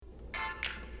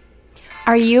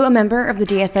Are you a member of the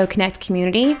DSO Connect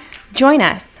community? Join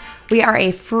us. We are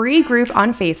a free group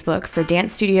on Facebook for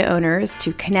dance studio owners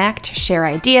to connect, share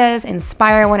ideas,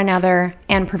 inspire one another,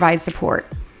 and provide support.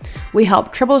 We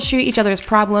help troubleshoot each other's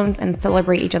problems and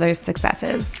celebrate each other's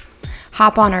successes.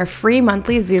 Hop on our free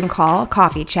monthly Zoom call,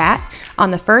 Coffee Chat,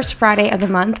 on the first Friday of the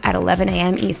month at 11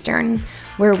 a.m. Eastern,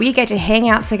 where we get to hang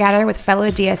out together with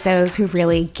fellow DSOs who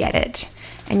really get it.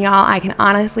 And y'all, I can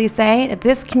honestly say that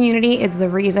this community is the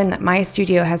reason that my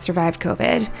studio has survived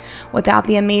COVID. Without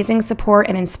the amazing support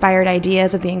and inspired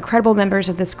ideas of the incredible members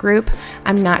of this group,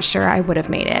 I'm not sure I would have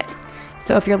made it.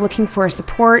 So if you're looking for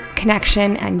support,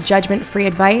 connection, and judgment-free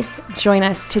advice, join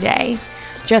us today.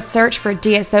 Just search for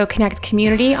DSO Connect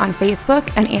Community on Facebook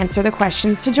and answer the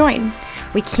questions to join.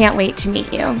 We can't wait to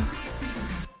meet you.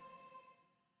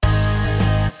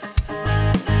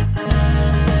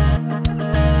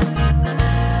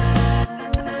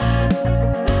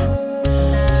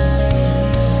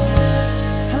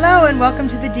 Hello and welcome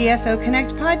to the DSO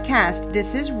Connect podcast.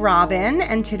 This is Robin,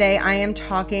 and today I am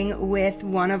talking with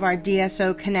one of our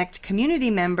DSO Connect community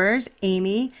members,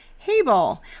 Amy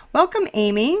Habel. Welcome,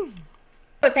 Amy.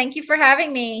 Thank you for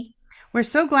having me. We're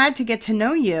so glad to get to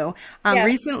know you. Yes.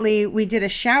 Recently, we did a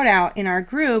shout out in our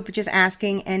group just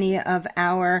asking any of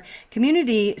our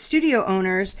community studio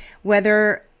owners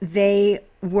whether they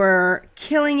were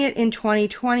killing it in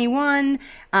 2021,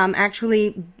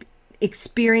 actually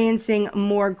experiencing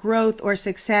more growth or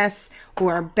success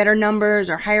or better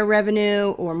numbers or higher revenue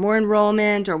or more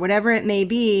enrollment or whatever it may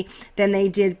be than they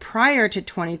did prior to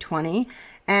 2020.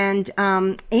 And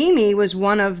Amy was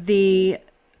one of the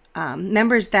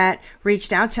members that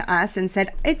reached out to us and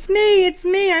said, it's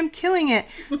me, I'm killing it.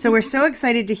 So we're so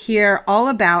excited to hear all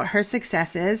about her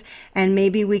successes, and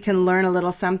maybe we can learn a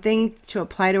little something to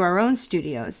apply to our own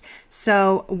studios.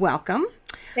 So welcome.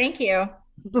 Thank you.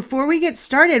 Before we get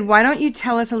started, why don't you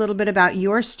tell us a little bit about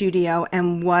your studio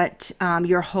and what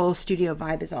your whole studio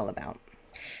vibe is all about?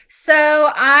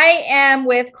 So I am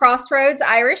with Crossroads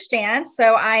Irish Dance.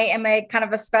 So I am a kind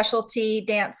of a specialty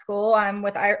dance school. I'm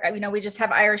with, we just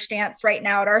have Irish dance right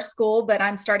now at our school, but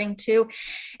I'm starting to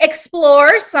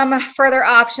explore some further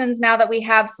options now that we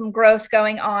have some growth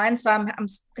going on. So I'm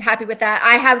happy with that.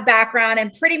 I have background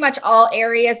in pretty much all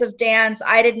areas of dance.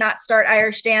 I did not start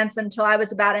Irish dance until I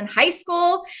was about in high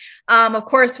school. Of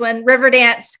course, when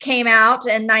Riverdance came out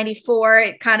in '94,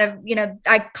 it kind of,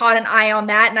 I caught an eye on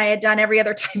that, and I had done every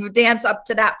other type of dance up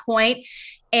to that point.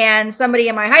 And somebody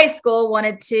in my high school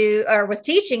was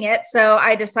teaching it. So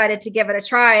I decided to give it a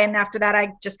try. And after that,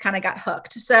 I just kind of got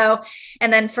hooked. So,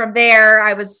 and then from there,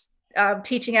 I was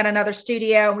teaching at another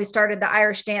studio, and we started the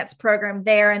Irish dance program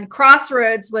there. And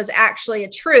Crossroads was actually a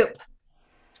troupe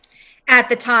at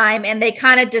the time, and they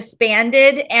kind of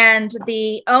disbanded, and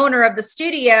the owner of the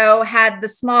studio had the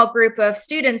small group of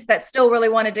students that still really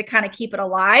wanted to kind of keep it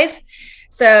alive.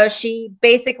 So she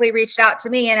basically reached out to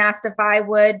me and asked if I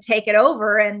would take it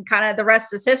over, and kind of the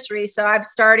rest is history. So I've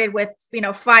started with,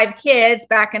 5 kids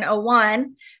back in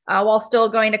 '01 while still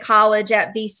going to college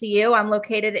at VCU. I'm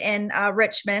located in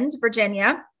Richmond,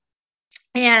 Virginia.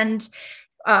 And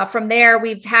from there,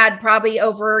 we've had probably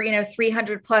over,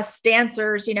 300 plus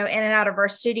dancers, in and out of our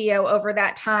studio over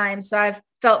that time. So I've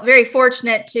felt very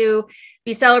fortunate to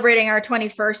be celebrating our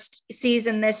 21st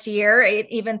season this year,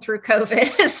 even through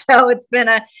COVID. So it's been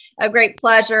a great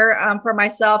pleasure for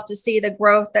myself to see the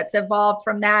growth that's evolved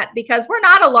from that, because we're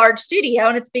not a large studio,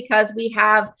 and it's because we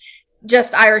have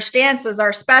just Irish dance as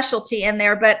our specialty in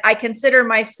there. But I consider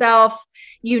myself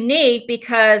unique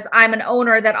because I'm an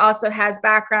owner that also has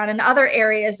background in other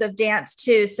areas of dance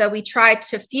too. So we try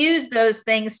to fuse those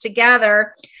things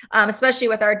together, especially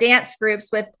with our dance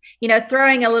groups, with,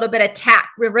 throwing a little bit of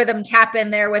rhythm tap in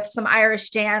there with some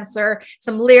Irish dance or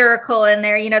some lyrical in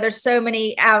there. There's so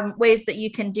many ways that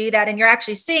you can do that. And you're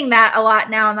actually seeing that a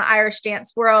lot now in the Irish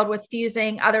dance world, with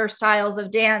fusing other styles of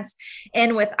dance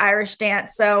in with Irish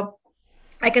dance. So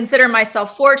I consider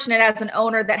myself fortunate as an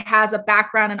owner that has a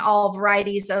background in all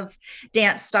varieties of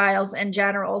dance styles in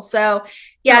general. So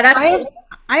yeah,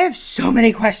 I have so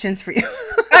many questions for you.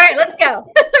 All right, let's go.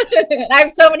 I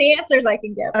have so many answers I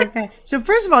can give. Okay. So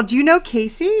first of all, do you know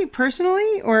Casey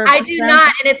personally, or? I do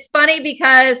not. And it's funny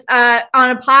because on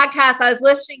a podcast I was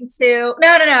listening to,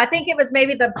 no, I think it was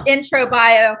maybe the intro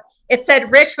bio. It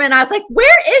said Richmond. I was like,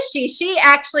 where is she? She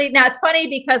actually, now it's funny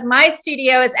because my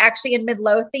studio is actually in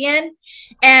Midlothian,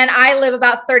 and I live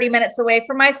about 30 minutes away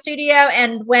from my studio.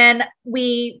 And when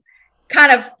we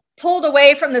kind of pulled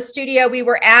away from the studio we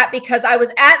were at, because I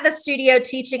was at the studio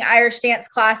teaching Irish dance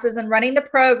classes and running the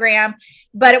program,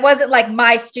 but it wasn't like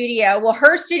my studio. Well,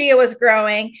 her studio was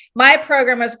growing, my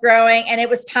program was growing, and it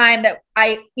was time that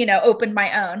I, opened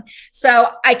my own. So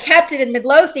I kept it in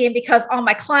Midlothian because all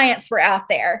my clients were out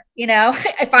there.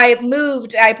 If I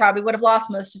moved, I probably would have lost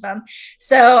most of them.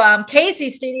 So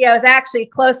Casey's studio is actually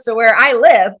close to where I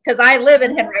live because I live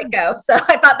in Henrico. So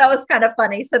I thought that was kind of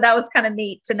funny. So that was kind of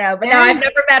neat to know. But no, I've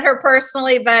never met her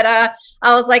personally, but I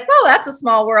was like, oh, that's a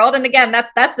small world. And again,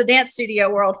 that's the dance studio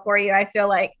world for you, I feel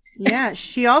like. Yeah,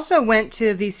 she also went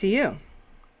to VCU.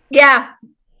 Yeah.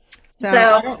 So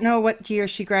I don't know what year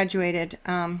she graduated.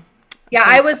 I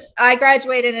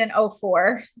graduated in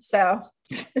 2004. So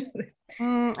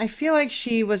I feel like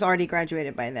she was already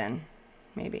graduated by then,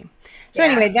 maybe. So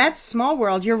anyway, that's small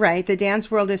world. You're right. The dance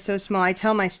world is so small. I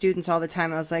tell my students all the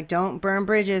time, I was like, don't burn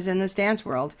bridges in this dance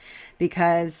world,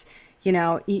 because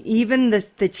even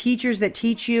the teachers that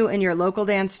teach you in your local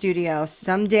dance studio,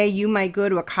 someday you might go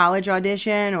to a college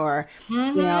audition or,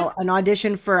 an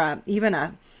audition for even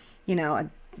a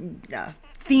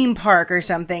theme park or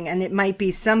something. And it might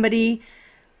be somebody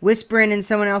whispering in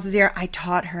someone else's ear, I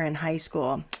taught her in high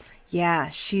school. Yeah,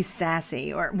 she's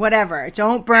sassy or whatever.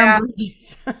 Don't burn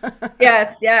bridges.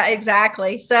 Yeah,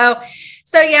 exactly. So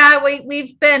yeah,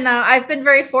 we've been, I've been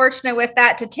very fortunate with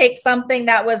that to take something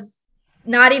that was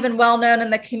not even well known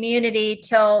in the community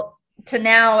to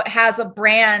now it has a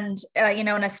brand,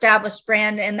 an established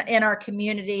brand in our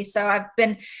community. So I've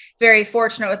been very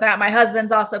fortunate with that. My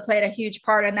husband's also played a huge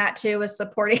part in that too, was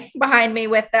supporting behind me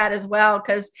with that as well.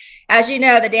 Because as you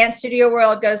know, the dance studio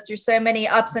world goes through so many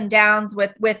ups and downs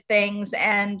with things,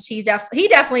 and he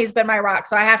definitely has been my rock.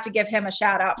 So I have to give him a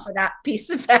shout out for that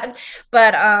piece of that.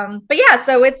 But yeah,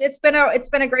 so it's been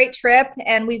a great trip,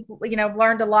 and we've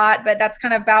learned a lot. But that's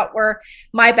kind of about where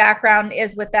my background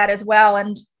is with that as well.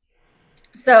 And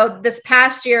so this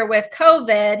past year with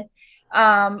COVID,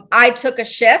 I took a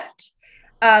shift.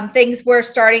 Things were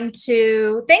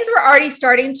already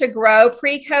starting to grow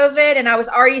pre-COVID, and I was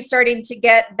already starting to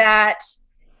get that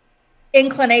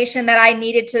inclination that I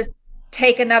needed to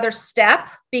take another step,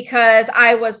 because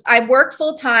I work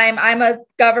full time. I'm a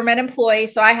government employee,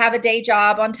 so I have a day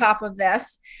job on top of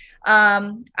this.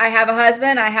 I have a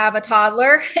husband, I have a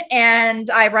toddler, and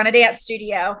I run a dance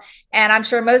studio. And I'm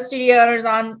sure most studio owners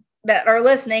that are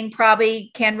listening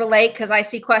probably can relate, because I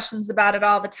see questions about it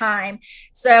all the time.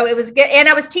 So it was and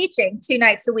I was teaching 2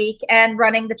 nights a week and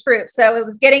running the troupe. So it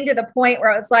was getting to the point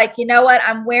where I was like, you know what?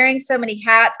 I'm wearing so many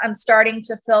hats. I'm starting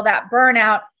to feel that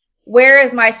burnout. Where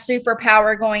is my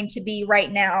superpower going to be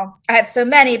right now? I have so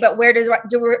many, but where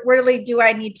really do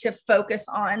I need to focus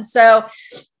on? So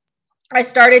I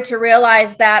started to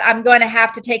realize that I'm going to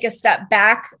have to take a step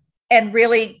back and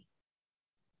really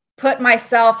put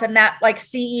myself in that like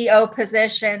CEO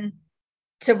position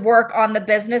to work on the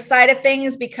business side of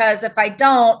things, because if I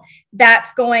don't,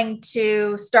 that's going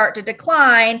to start to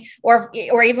decline, or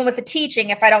even with the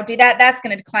teaching, if I don't do that, that's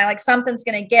going to decline, like something's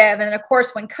going to give. And then of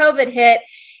course, when COVID hit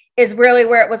is really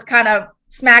where it was kind of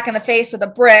smack in the face with a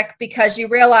brick, because you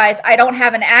realize I don't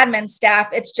have an admin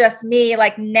staff. It's just me.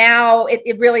 Like now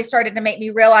it really started to make me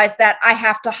realize that I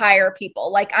have to hire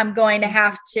people. Like I'm going to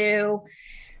have to.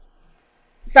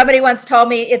 Somebody once told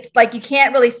me it's like, you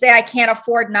can't really say I can't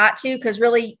afford not to, because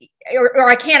really, or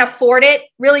I can't afford it.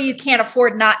 Really, you can't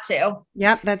afford not to.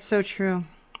 Yep, that's so true.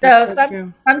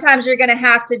 Sometimes you're going to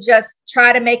have to just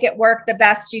try to make it work the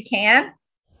best you can.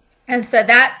 And so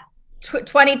that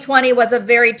 2020 was a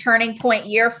very turning point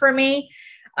year for me.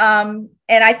 And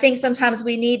I think sometimes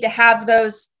we need to have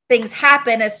those things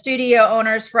happen as studio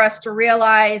owners for us to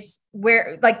realize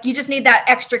where, like, you just need that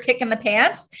extra kick in the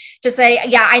pants to say,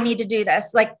 yeah, I need to do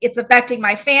this. Like, it's affecting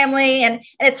my family, and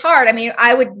it's hard. I mean,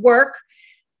 I would work,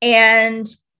 and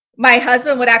my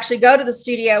husband would actually go to the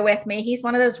studio with me. He's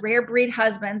one of those rare breed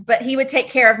husbands, but he would take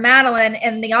care of Madeline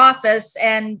in the office.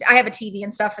 And I have a TV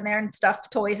and stuff in there and stuff,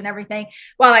 toys and everything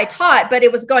while I taught, but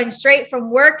it was going straight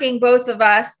from working both of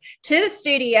us to the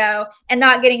studio and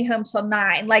not getting home till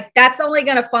 9. Like that's only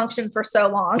going to function for so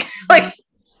long.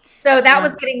 So that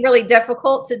was getting really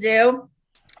difficult to do.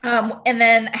 And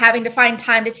then having to find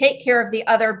time to take care of the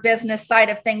other business side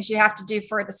of things you have to do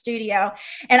for the studio.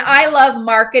 And I love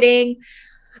marketing.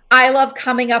 I love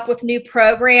coming up with new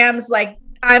programs. Like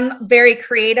I'm very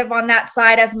creative on that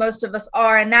side, as most of us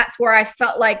are. And that's where I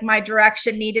felt like my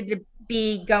direction needed to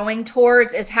be going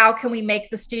towards, is how can we make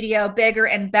the studio bigger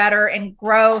and better, and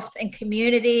growth and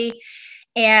community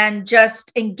and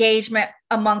just engagement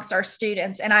amongst our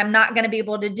students. And I'm not going to be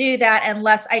able to do that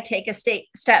unless I take a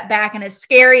step back. And as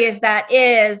scary as that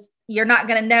is, you're not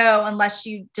going to know unless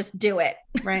you just do it.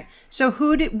 Right. So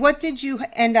what did you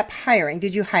end up hiring?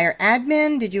 Did you hire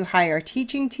admin? Did you hire a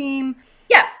teaching team?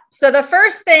 Yeah. So the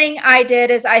first thing I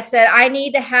did is I said, I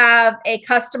need to have a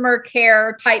customer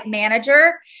care type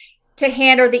manager to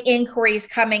handle the inquiries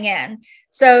coming in.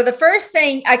 So the first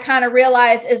thing I kind of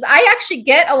realized is I actually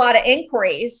get a lot of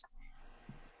inquiries,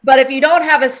 but if you don't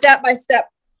have a step-by-step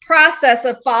process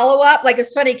of follow-up, like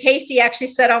it's funny, Casey actually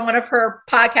said on one of her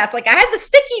podcasts, like I had the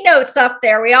sticky notes up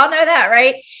there. We all know that,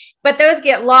 right? But those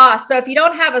get lost. So if you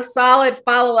don't have a solid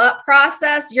follow-up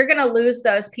process, you're going to lose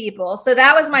those people. So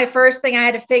that was my first thing I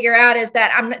had to figure out, is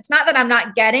that it's not that I'm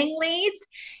not getting leads,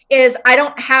 is I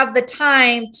don't have the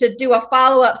time to do a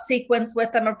follow-up sequence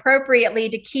with them appropriately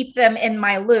to keep them in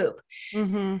my loop.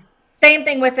 Mm-hmm. Same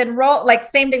thing with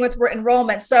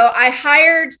enrollment. So I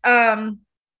hired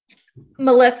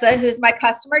Melissa, who's my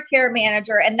customer care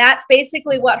manager. And that's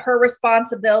basically what her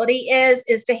responsibility is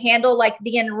to handle like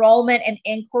the enrollment and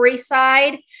inquiry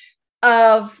side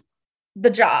of the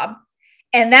job.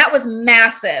 And that was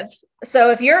massive.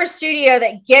 So if you're a studio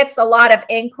that gets a lot of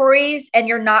inquiries and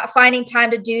you're not finding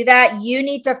time to do that, you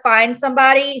need to find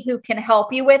somebody who can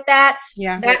help you with that.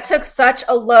 Yeah. That took such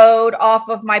a load off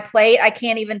of my plate. I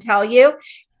can't even tell you.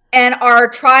 And our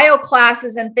trial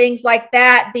classes and things like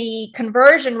that, the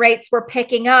conversion rates were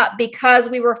picking up because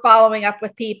we were following up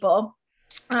with people,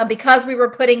 because we were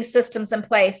putting systems in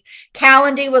place.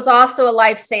 Calendly was also a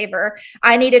lifesaver.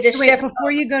 I needed to shift.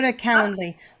 Before you go to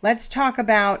Calendly, let's talk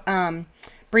about,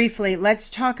 briefly, let's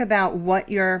talk about what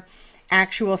your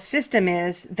actual system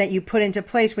is that you put into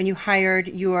place when you hired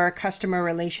your customer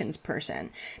relations person,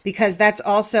 because that's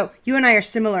also, you and I are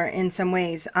similar in some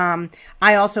ways.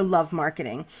 I also love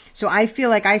marketing. So I feel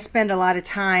like I spend a lot of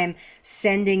time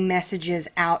sending messages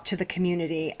out to the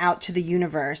community, out to the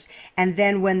universe. And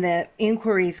then when the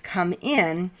inquiries come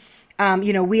in,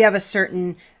 we have a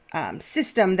certain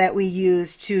system that we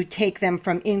use to take them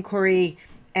from inquiry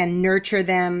and nurture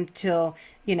them till,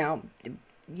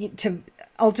 to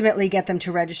ultimately get them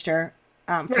to register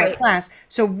for a class.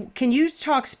 So can you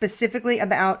talk specifically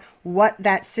about what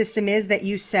that system is that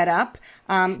you set up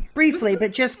briefly,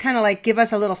 but just kind of like give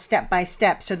us a little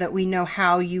step-by-step so that we know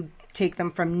how you take them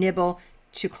from nibble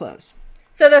to close?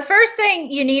 So the first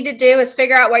thing you need to do is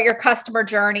figure out what your customer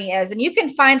journey is. And you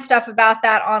can find stuff about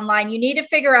that online. You need to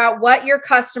figure out what your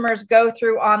customers go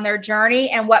through on their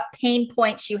journey and what pain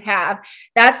points you have.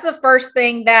 That's the first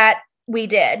thing that we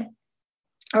did.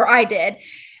 Or I did.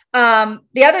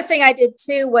 The other thing I did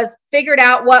too was figured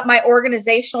out what my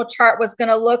organizational chart was going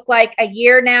to look like a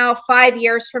year now, 5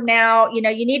 years from now. You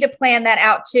need to plan that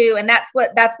out too. And that's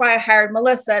why I hired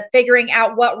Melissa, figuring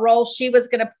out what role she was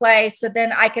going to play so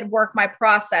then I could work my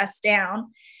process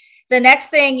down. The next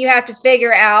thing you have to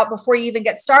figure out before you even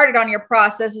get started on your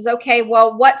process is, okay,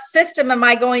 well, what system am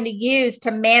I going to use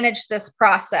to manage this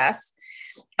process?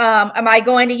 Am I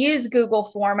going to use Google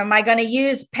Form? Am I going to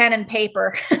use pen and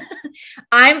paper?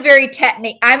 I'm very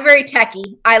techie.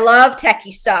 I love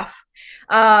techie stuff.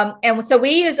 And so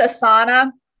we use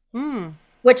Asana,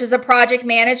 which is a project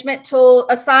management tool.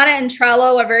 Asana and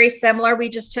Trello are very similar. We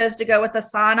just chose to go with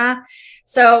Asana.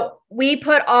 So we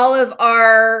put all of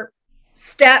our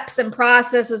steps and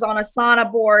processes on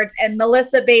Asana boards, and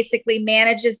Melissa basically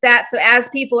manages that. So as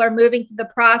people are moving through the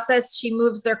process, she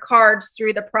moves their cards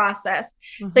through the process.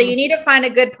 Mm-hmm. So you need to find a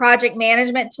good project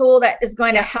management tool that is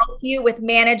going to help you with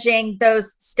managing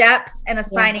those steps and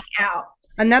assigning out.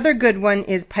 Another good one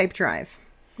is Pipedrive.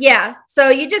 Yeah.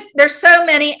 So there's so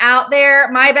many out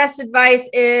there. My best advice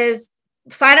is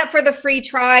sign up for the free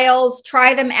trials,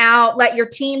 try them out, let your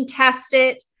team test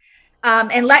it.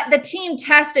 And let the team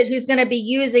test it who's going to be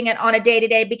using it on a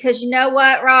day-to-day, because you know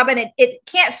what, Robin, it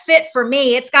can't fit for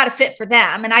me. It's got to fit for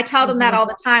them. And I tell them that all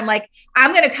the time, like,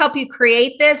 I'm going to help you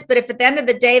create this, but if at the end of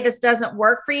the day, this doesn't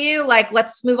work for you, like,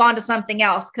 let's move on to something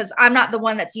else, because I'm not the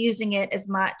one that's using it as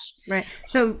much. Right.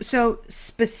 So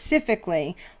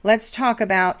specifically, let's talk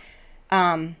about,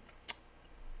 Mrs.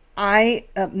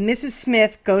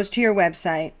 Smith goes to your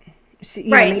website.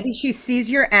 Maybe she sees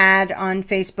your ad on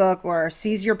Facebook or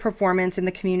sees your performance in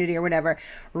the community or whatever,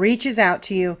 reaches out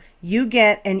to you. You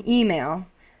get an email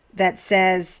that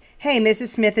says, hey, Mrs.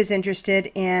 Smith is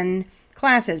interested in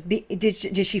classes.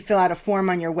 Did she fill out a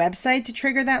form on your website to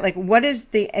trigger that? Like, what is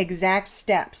the exact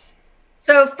steps?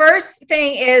 So first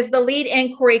thing is the lead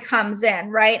inquiry comes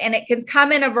in, right? And it can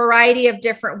come in a variety of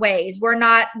different ways. We're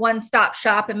not one-stop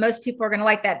shop, and most people are going to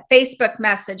like that. Facebook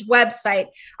message, website.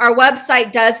 Our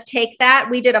website does take that.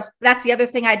 That's the other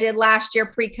thing I did last year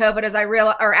pre-COVID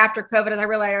after COVID, as I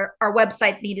realized our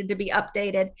website needed to be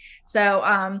updated. So,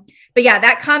 but yeah,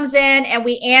 that comes in and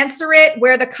we answer it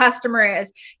where the customer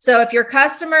is. So if your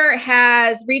customer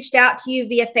has reached out to you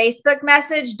via Facebook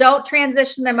message, don't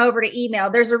transition them over to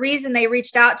email. There's a reason they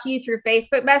reached out to you through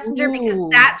Facebook Messenger because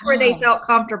that's where they felt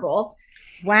comfortable.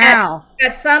 Wow.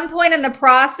 At some point in the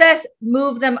process,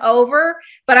 move them over.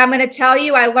 But I'm going to tell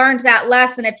you, I learned that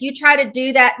lesson. If you try to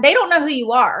do that, they don't know who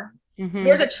you are.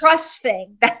 There's a trust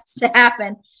thing that's to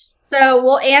happen. So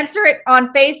we'll answer it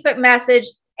on Facebook message.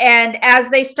 And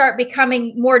as they start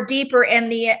becoming more deeper in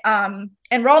the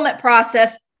enrollment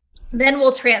process, then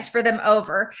we'll transfer them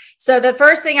over. So the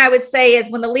first thing I would say is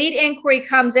when the lead inquiry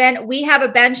comes in, we have a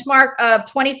benchmark of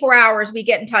 24 hours we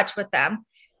get in touch with them.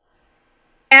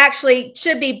 Actually,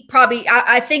 should be probably,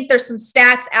 I think there's some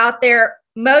stats out there.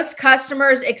 Most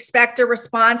customers expect a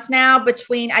response now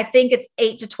between, I think it's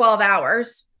 8 to 12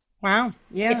 hours. Wow.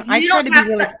 Yeah. I try to be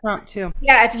really prompt too.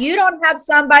 Yeah. If you don't have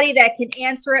somebody that can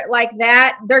answer it like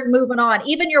that, they're moving on.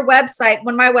 Even your website,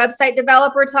 when my website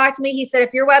developer talked to me, he said,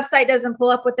 if your website doesn't pull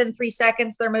up within 3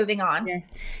 seconds, they're moving on. Yeah.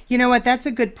 You know what? That's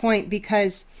a good point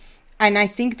because, and I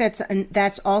think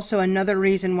that's also another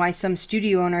reason why some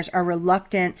studio owners are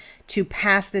reluctant to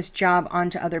pass this job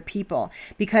on to other people,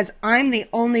 because I'm the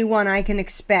only one I can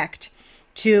expect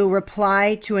to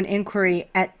reply to an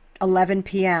inquiry at 11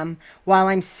 p.m. while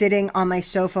I'm sitting on my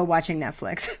sofa watching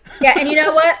Netflix. Yeah. And you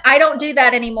know what? I don't do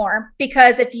that anymore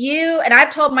because if you, and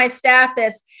I've told my staff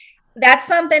this, that's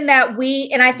something that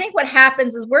and I think what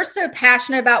happens is we're so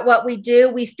passionate about what we do.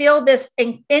 We feel this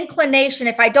inclination.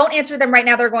 If I don't answer them right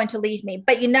now, they're going to leave me.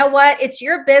 But you know what? It's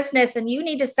your business and you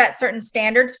need to set certain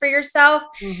standards for yourself.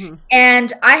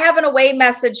 And I have an away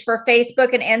message for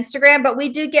Facebook and Instagram, but we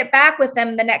do get back with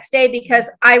them the next day because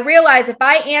I realize if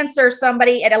I answer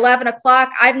somebody at 11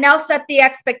 o'clock, I've now set the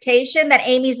expectation that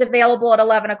Amy's available at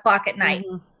 11 o'clock at night.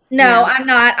 No, I'm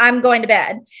not. I'm going to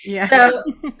bed. Yeah. So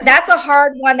that's a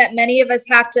hard one that many of us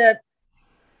have to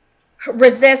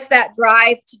resist that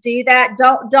drive to do that.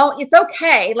 Don't, it's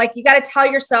okay. Like you got to tell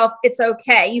yourself it's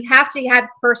okay. You have to have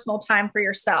personal time for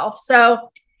yourself. So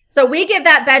we give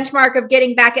that benchmark of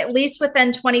getting back at least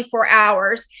within 24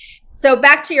 hours. So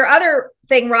back to your other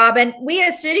thing, Robin, we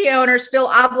as studio owners feel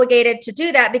obligated to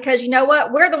do that because you know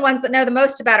what? We're the ones that know the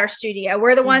most about our studio.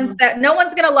 We're the ones that no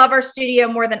one's going to love our studio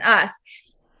more than us.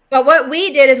 But what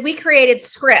we did is we created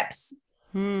scripts.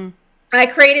 I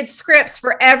created scripts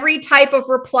for every type of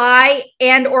reply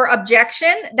and or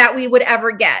objection that we would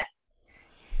ever get.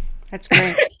 That's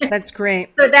great. That's great.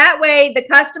 So that way the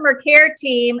customer care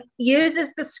team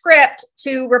uses the script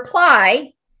to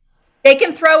reply. They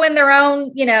can throw in their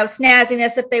own,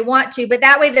 snazziness if they want to, but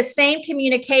that way the same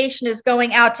communication is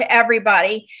going out to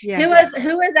everybody. Yeah.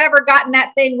 Who has ever gotten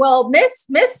that thing? Well, Miss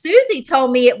Susie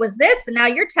told me it was this, and now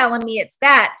you're telling me it's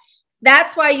that.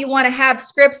 That's why you want to have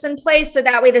scripts in place. So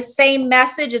that way the same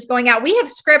message is going out. We have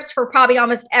scripts for probably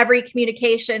almost every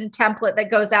communication template that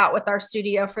goes out with our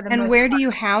studio for the most part. And where do you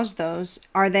house those?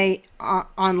 Are they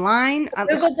online?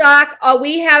 Google Doc.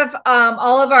 We have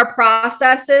all of our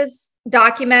processes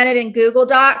documented in Google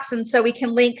Docs. And so we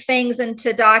can link things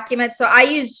into documents. So I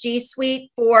use G Suite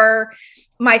for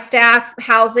my staff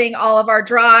housing all of our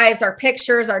drives, our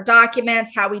pictures, our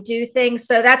documents, how we do things.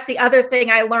 So that's the other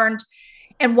thing I learned.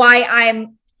 And why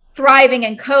I'm thriving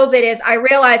in COVID is I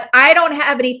realized I don't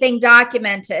have anything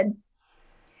documented.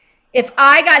 If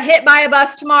I got hit by a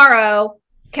bus tomorrow,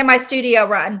 can my studio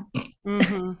run?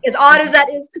 As odd as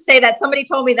that is to say that, somebody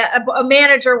told me that, a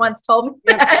manager once told me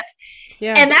that.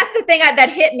 Yeah. And that's the thing that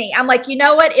hit me. I'm like, you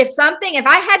know what? If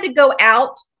I had to go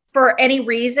out for any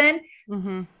reason,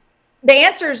 the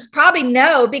answer is probably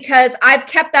no, because I've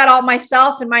kept that all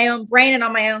myself in my own brain and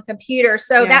on my own computer.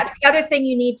 So that's the other thing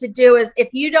you need to do is if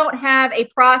you don't have a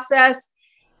process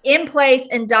in place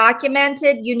and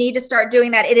documented, you need to start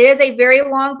doing that. It is a very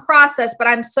long process, but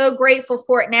I'm so grateful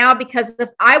for it now because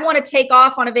if I want to take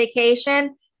off on a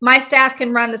vacation, my staff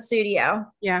can run the studio.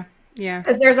 Yeah. Yeah.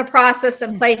 Because there's a process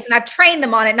in place and I've trained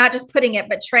them on it, not just putting it,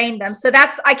 but trained them. So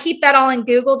I keep that all in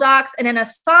Google Docs. And in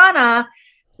Asana,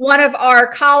 one of our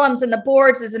columns in the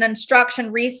boards is an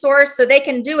instruction resource. So they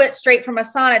can do it straight from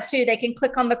Asana too. They can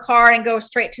click on the card and go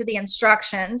straight to the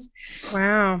instructions.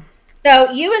 Wow. So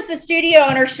you as the studio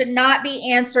owner should not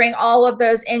be answering all of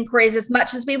those inquiries as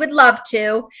much as we would love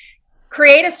to.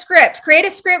 Create a script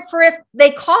for if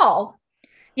they call.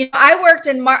 I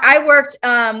worked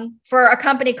for a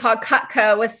company called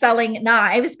Cutco with selling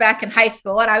knives back in high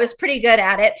school, and I was pretty good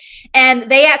at it. And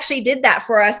they actually did that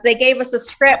for us. They gave us a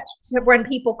script when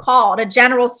people called, a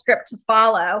general script to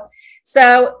follow.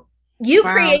 So you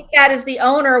create that as the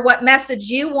owner, what message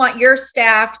you want your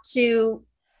staff to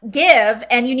give,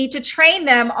 and you need to train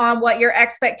them on what your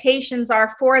expectations are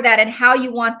for that and how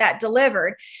you want that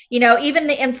delivered. Even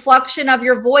the inflection of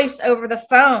your voice over the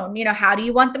phone, how do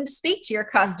you want them to speak to your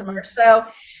customer? So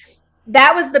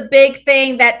that was the big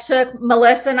thing that took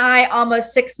Melissa and I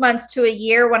almost 6 months to a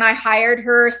year when I hired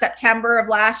her September of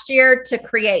last year to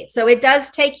create. So it does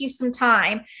take you some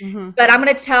time, but I'm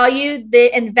going to tell you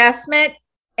the investment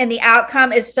and the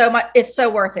outcome is so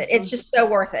worth it. It's just so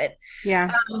worth it.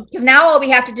 Yeah. Because now all we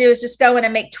have to do is just go in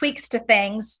and make tweaks to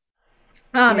things.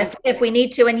 If we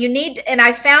need to, and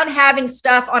I found having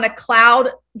stuff on a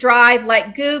cloud drive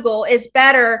like Google is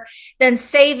better than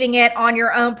saving it on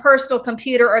your own personal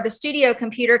computer or the studio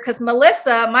computer. Because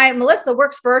Melissa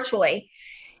works virtually,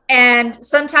 and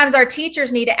sometimes our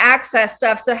teachers need to access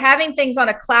stuff. So having things on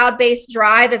a cloud-based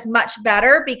drive is much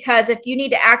better, because if you need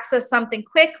to access something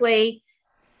quickly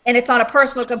and it's on a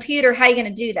personal computer, how are you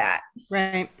going to do that?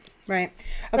 Right.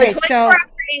 Okay, so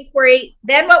inquiry.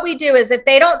 Then what we do is, if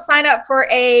they don't sign up for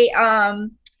a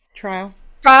trial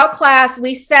class,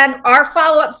 we send our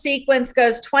follow-up sequence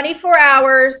goes 24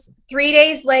 hours, 3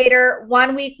 days later,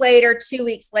 1 week later, 2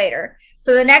 weeks later.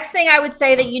 So the next thing I would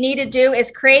say that you need to do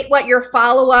is create what your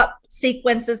follow-up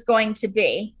sequence is going to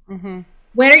be.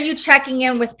 When are you checking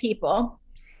in with people?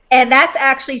 And that's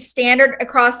actually standard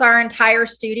across our entire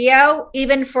studio,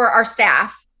 even for our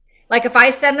staff. Like if I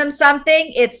send them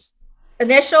something, it's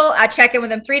initial, I check in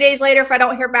with them 3 days later if I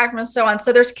don't hear back from them, so on.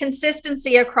 So there's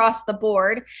consistency across the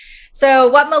board. So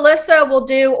what Melissa will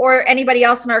do, or anybody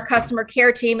else in our customer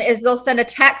care team, is they'll send a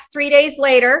text 3 days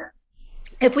later.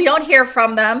 If we don't hear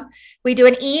from them, we do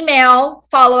an email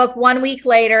follow-up 1 week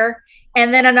later,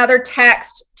 and then another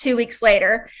text 2 weeks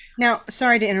later. Now,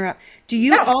 sorry to interrupt. Do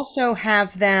you also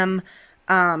have them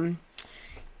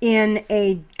in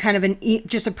a kind of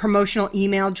just a promotional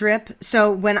email drip?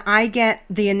 So when I get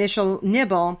the initial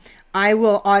nibble, I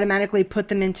will automatically put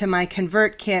them into my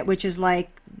ConvertKit, which is like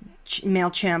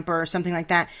MailChimp or something like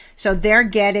that. So they're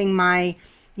getting my,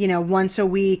 once a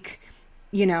week,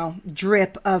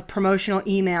 drip of promotional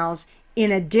emails,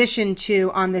 in addition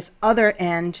to, on this other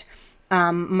end,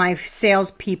 my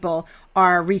salespeople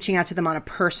are reaching out to them on a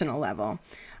personal level.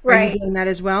 Right. Are you doing that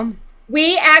as well?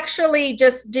 We actually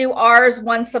just do ours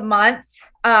once a month.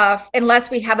 Unless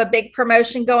we have a big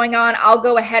promotion going on, I'll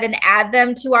go ahead and add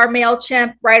them to our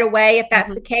MailChimp right away if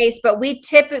that's the case. But we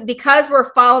because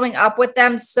we're following up with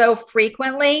them so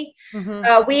frequently,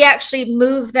 we actually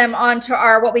move them onto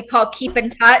our what we call Keep in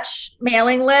Touch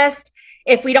mailing list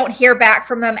if we don't hear back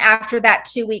from them after that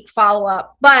 2 week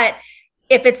follow-up. But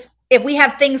if we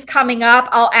have things coming up,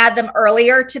 I'll add them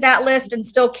earlier to that list and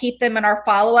still keep them in our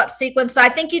follow-up sequence. So I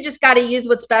think you just got to use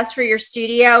what's best for your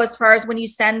studio as far as when you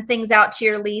send things out to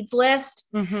your leads list,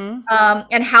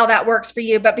 and how that works for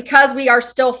you. But because we are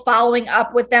still following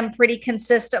up with them pretty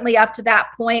consistently up to that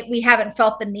point, we haven't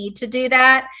felt the need to do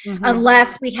that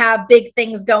unless we have big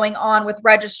things going on with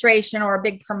registration or a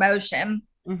big promotion.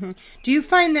 Do you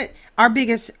find that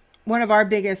one of our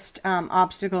biggest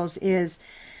obstacles is,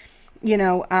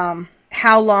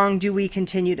 how long do we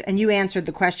continue to, and you answered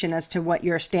the question as to what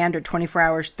your standard 24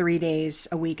 hours, 3 days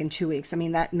a week and 2 weeks. I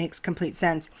mean, that makes complete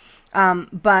sense.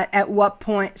 But at what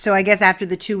point, so I guess after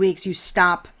the 2 weeks, you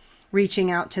stop reaching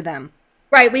out to them.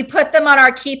 Right. We put them on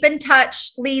our Keep in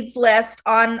Touch leads list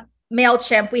on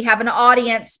MailChimp. We have an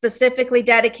audience specifically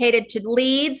dedicated to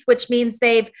leads, which means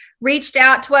they've reached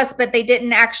out to us, but they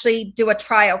didn't actually do a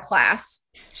trial class.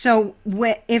 So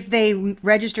if they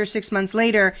register 6 months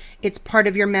later, it's part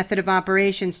of your method of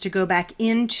operations to go back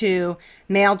into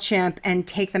MailChimp and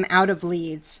take them out of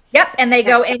leads. Yep. And they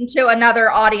go into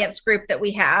another audience group that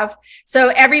we have. So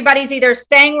everybody's either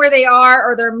staying where they are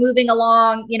or they're moving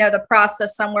along, the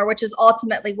process somewhere, which is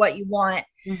ultimately what you want.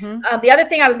 The other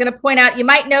thing I was going to point out, you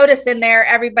might notice in there,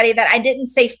 everybody, that I didn't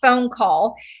say phone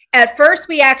call. At first,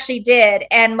 we actually did.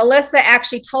 And Melissa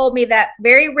actually told me that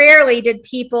very rarely did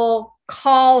people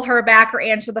call her back or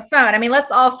answer the phone. I mean,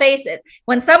 let's all face it.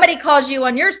 When somebody calls you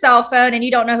on your cell phone and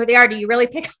you don't know who they are, do you really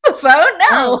pick up the phone?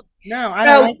 No, I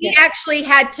don't. So we actually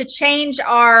had to change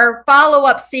our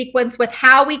follow-up sequence with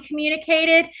how we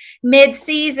communicated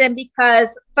mid-season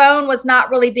because phone was not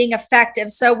really being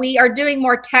effective. So we are doing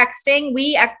more texting.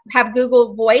 We have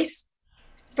Google Voice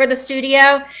for the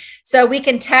studio, so we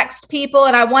can text people.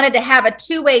 And I wanted to have a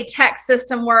two-way text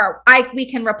system where we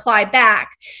can reply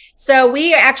back. So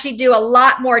we actually do a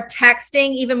lot more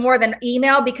texting, even more than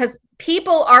email, because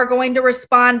people are going to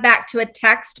respond back to a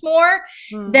text more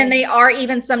than they are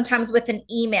even sometimes with an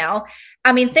email.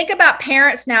 I mean, think about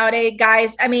parents nowadays,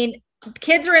 guys. I mean,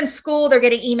 kids are in school, they're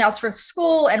getting emails for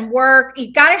school and work.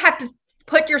 You got to have to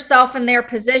put yourself in their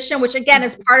position, which again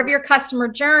is part of your customer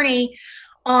journey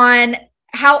on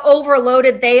how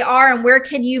overloaded they are and where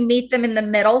can you meet them in the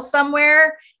middle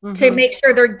somewhere to make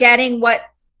sure they're getting what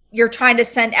you're trying to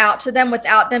send out to them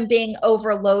without them being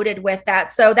overloaded with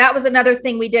that. So that was another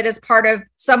thing we did as part of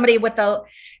somebody with a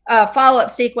follow-up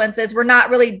sequence is we're not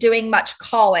really doing much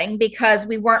calling because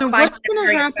we weren't. So what's going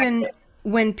to happen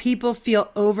when people feel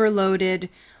overloaded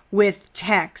with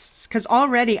texts? Because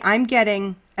already I'm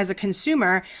getting, as a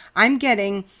consumer, I'm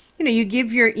getting, you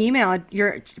give your email,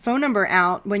 your phone number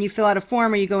out when you fill out a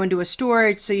form or you go into a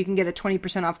store so you can get a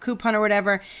 20% off coupon or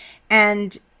whatever.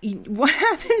 And what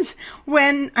happens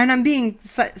when, and I'm being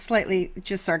slightly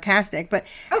just sarcastic, but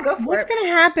what's going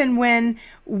to happen when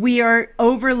we are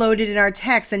overloaded in our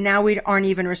texts and now we aren't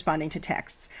even responding to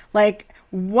texts? Like,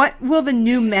 what will the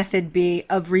new method be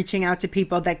of reaching out to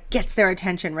people that gets their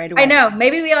attention right away? I know.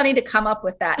 Maybe we all need to come up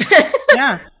with that.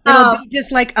 Yeah. It'll be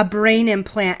just like a brain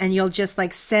implant and you'll just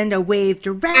like send a wave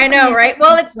directly. I know, right?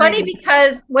 Well, it's funny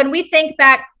because when we think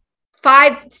back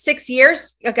 5-6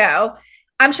 years ago,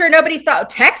 I'm sure nobody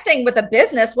thought texting with a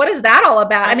business. What is that all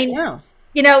about? I mean,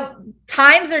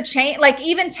 times are changing, like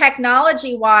even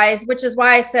technology wise, which is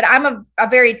why I said I'm a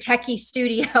very techie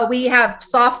studio. We have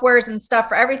softwares and stuff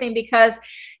for everything because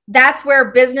that's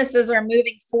where businesses are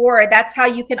moving forward. That's how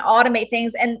you can automate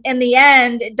things. And in the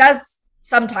end, it does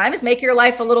sometimes make your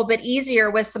life a little bit easier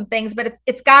with some things, but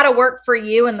it's got to work for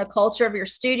you and the culture of your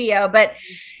studio. But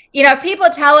if people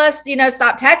tell us,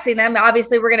 stop texting them,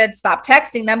 obviously we're going to stop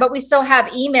texting them, but we still have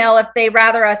email if they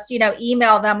rather us,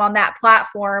 email them on that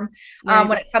platform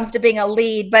when it comes to being a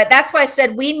lead. But that's why I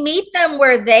said we meet them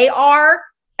where they are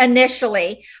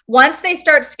initially. Once they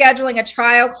start scheduling a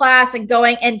trial class and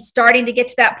going and starting to get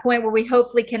to that point where we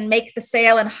hopefully can make the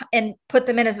sale and put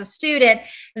them in as a student,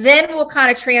 then we'll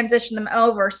kind of transition them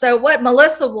over. So what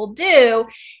Melissa will do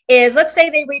is, let's say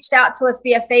they reached out to us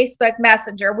via Facebook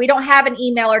Messenger. We don't have an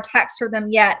email or text for them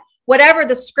yet. Whatever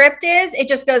the script is, it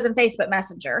just goes in Facebook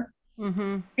Messenger.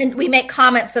 Mm-hmm. And we make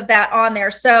comments of that on there.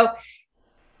 So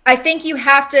I think you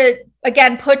have to,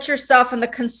 again, put yourself in the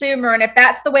consumer. And if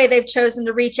that's the way they've chosen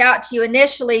to reach out to you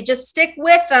initially, just stick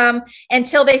with them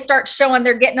until they start showing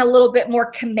they're getting a little bit more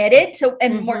committed to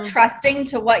and more trusting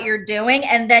to what you're doing.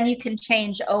 And then you can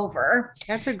change over.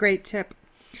 That's a great tip.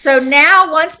 So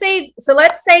now let's say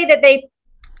that they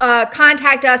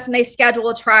contact us and they schedule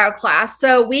a trial class.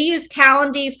 So we use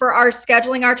Calendly for our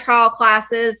scheduling our trial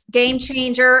classes. Game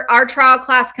Changer, our trial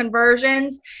class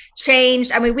conversions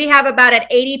changed. I mean, we have about an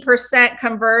 80%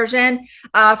 conversion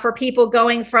for people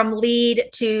going from lead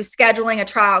to scheduling a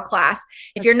trial class.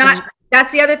 If you're not,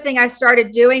 that's the other thing I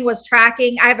started doing was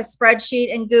tracking. I have a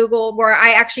spreadsheet in Google where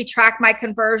I actually track my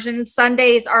conversions.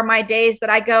 Sundays are my days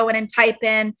that I go in and type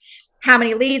in how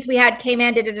many leads we had came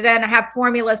in, and I have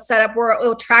formulas set up where it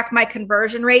will track my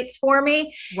conversion rates for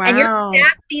me. Wow. And your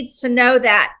staff needs to know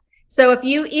that. So if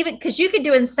you because you could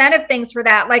do incentive things for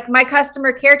that, like my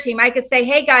customer care team, I could say,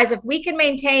 hey guys, if we can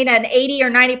maintain an 80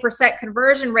 or 90%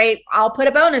 conversion rate, I'll put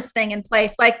a bonus thing in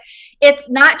place. Like it's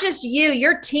not just you,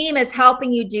 your team is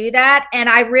helping you do that. And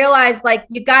I realized like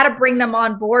you got to bring them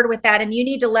on board with that. And you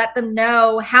need to let them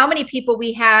know how many people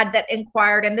we had that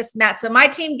inquired and this and that. So my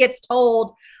team gets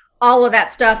told all of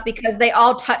that stuff because they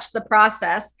all touch the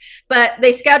process, but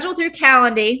they schedule through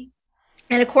Calendly.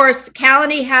 And of course,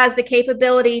 Calendly has the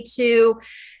capability to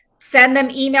send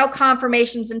them email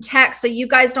confirmations and text. So you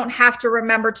guys don't have to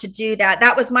remember to do that.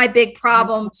 That was my big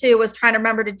problem too, was trying to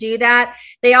remember to do that.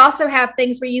 They also have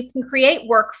things where you can create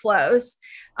workflows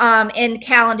in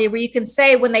Calendly where you can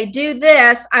say, when they do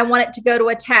this, I want it to go to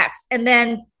a text, and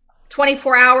then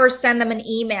 24 hours, send them an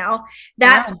email.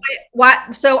 That's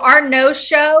what, so our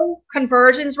no-show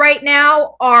conversions right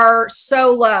now are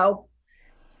so low.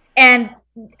 And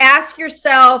ask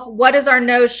yourself, what does our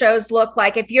no-shows look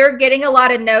like? If you're getting a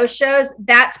lot of no-shows,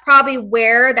 that's probably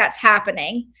where that's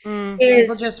happening.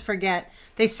 People just forget.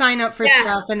 They sign up for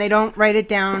stuff and they don't write it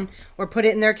down or put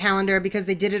it in their calendar because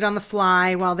they did it on the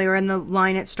fly while they were in the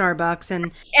line at Starbucks.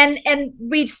 And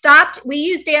we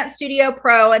use Dance Studio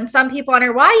Pro, and some people on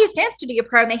here, why use Dance Studio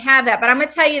Pro? And they have that. But I'm going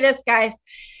to tell you this, guys,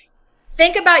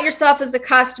 think about yourself as a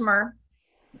customer.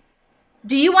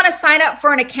 Do you want to sign up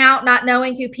for an account not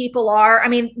knowing who people are? I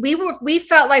mean, we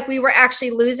felt like we were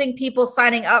actually losing people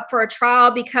signing up for a trial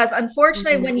because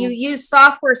unfortunately, when you use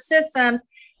software systems,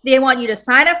 they want you to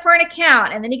sign up for an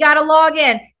account and then you got to log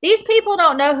in. These people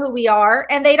don't know who we are,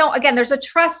 and they don't, again, there's a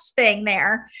trust thing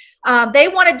there. They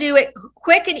want to do it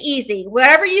quick and easy.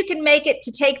 Whatever you can make it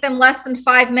to take them less than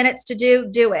 5 minutes to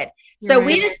do it. So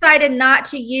we decided not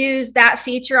to use that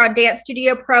feature on Dance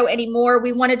Studio Pro anymore.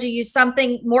 We wanted to use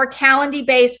something more Calendly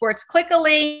based where it's click a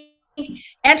link,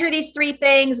 enter these 3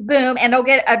 things, boom, and they'll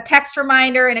get a text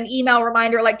reminder and an email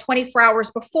reminder like 24 hours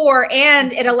before,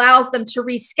 and it allows them to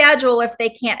reschedule if they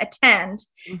can't attend.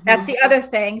 That's the other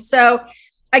thing. So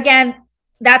again,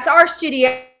 that's our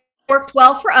studio. Worked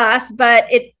well for us, but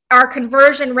our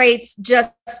conversion rates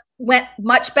just went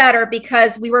much better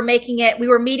because we were meeting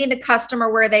the customer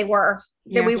where they were.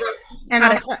 Yeah. That we were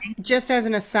And just as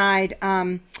an aside,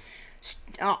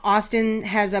 Austin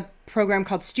has a program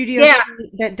called Studio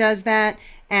Suite that does that,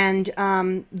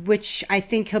 and which I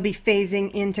think he'll be phasing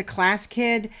into Class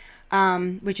Kid,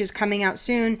 which is coming out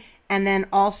soon. And then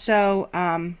also,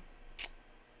 I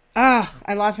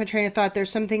lost my train of thought.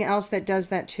 There's something else that does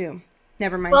that too.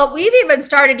 Never mind. Well, we've even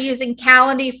started using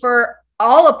Calendly for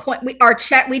all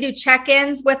we do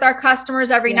check-ins with our customers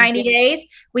every 90 days.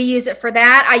 We use it for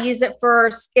that. I use it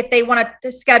for if they want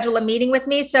to schedule a meeting with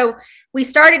me. So we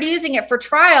started using it for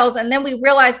trials, and then we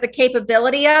realized the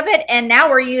capability of it. And now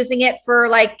we're using it for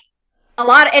like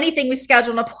anything we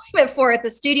schedule an appointment for at the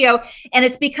studio. And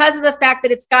it's because of the fact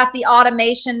that it's got the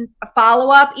automation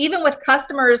follow-up, even with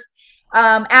customers.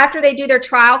 After they do their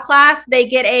trial class, they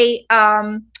get a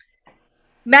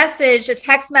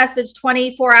text message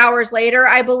 24 hours later,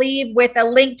 I believe, with a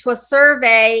link to a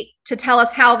survey to tell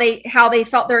us how they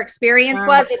felt their experience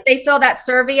was. If they fill that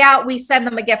survey out, we send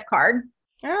them a gift card.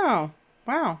 Oh,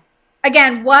 wow.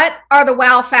 Again, what are the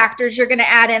wow factors you're going to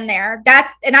add in there?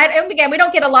 Again, we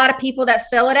don't get a lot of people that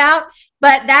fill it out,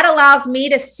 but that allows me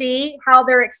to see how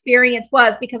their experience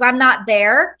was because I'm not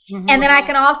there. Mm-hmm. And then I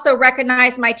can also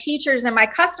recognize my teachers and my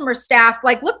customer staff.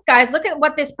 Like, look, guys, look at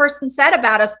what this person said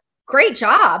about us. Great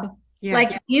job. Yeah.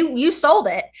 Like you sold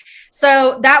it.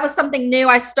 So that was something new.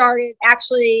 I started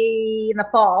actually in the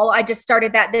fall. I just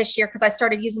started that this year because I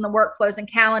started using the workflows in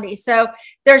Calendly. So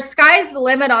there's sky's the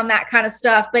limit on that kind of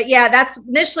stuff. But yeah, that's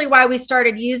initially why we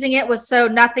started using it, was so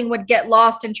nothing would get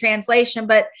lost in translation.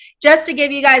 But just to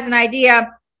give you guys an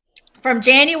idea, from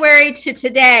January to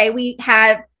today, we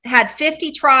had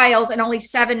 50 trials and only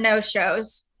 7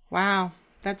 no-shows. Wow,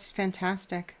 that's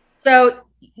fantastic. So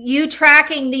you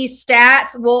tracking these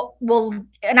stats will,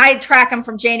 and I track them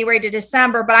from January to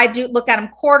December, but I do look at them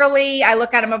quarterly. I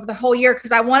look at them over the whole year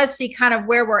because I want to see kind of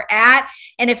where we're at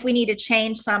and if we need to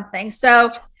change something.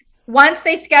 So once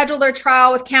they schedule their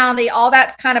trial with Calendly, all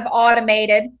that's kind of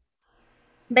automated.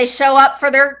 They show up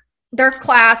for their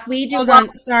class. We do.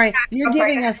 Sorry, you're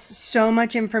giving us so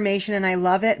much information and I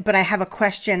love it, but I have a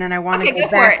question and I want to go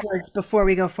backwards before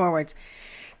we go forwards.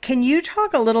 Can you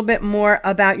talk a little bit more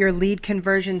about your lead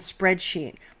conversion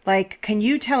spreadsheet? Like, can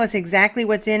you tell us exactly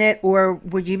what's in it, or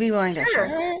would you be willing to share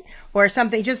it or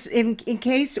something, just in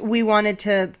case we wanted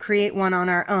to create one on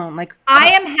our own? Like, I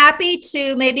am happy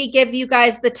to maybe give you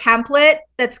guys the template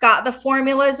that's got the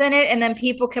formulas in it, and then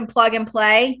people can plug and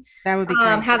play. That would be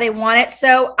great. How they want it.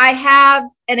 So I have,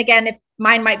 and again, if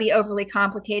mine might be overly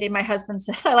complicated, my husband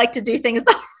says I like to do things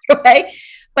the hard way.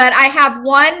 But I have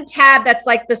one tab that's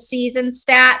like the season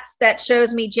stats that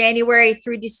shows me January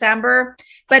through December.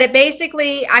 But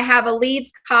I have a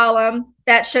leads column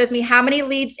that shows me how many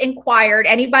leads inquired,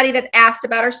 anybody that asked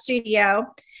about our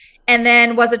studio, and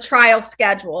then was a trial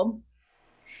scheduled.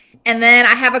 And then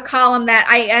I have a column that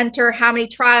I enter how many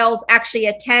trials actually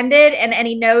attended and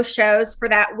any no-shows for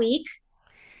that week.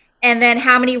 And then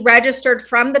how many registered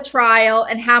from the trial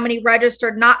and how many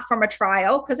registered not from a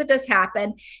trial, because it does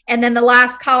happen. And then the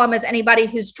last column is anybody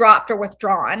who's dropped or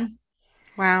withdrawn.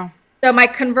 Wow. So my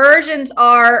conversions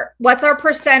are, what's our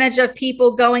percentage of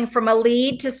people going from a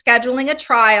lead to scheduling a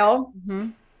trial, mm-hmm.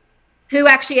 who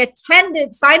actually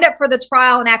signed up for the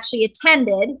trial and actually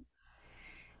attended,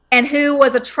 and who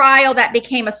was a trial that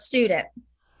became a student.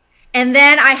 And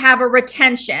then I have a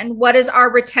retention. What is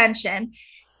our retention?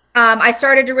 I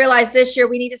started to realize this year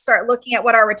we need to start looking at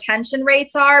what our retention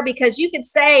rates are, because you could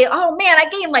say, oh man, I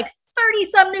gained like 30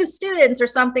 some new students or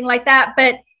something like that.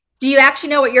 But do you actually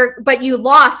know but you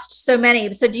lost so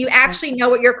many. So do you actually know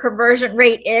what your conversion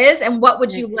rate is and what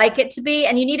would you like it to be?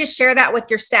 And you need to share that with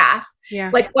your staff,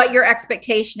 like what your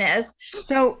expectation is.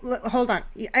 So hold on.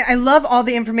 I love all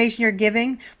the information you're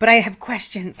giving, but I have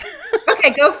questions.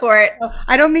 Okay, go for it.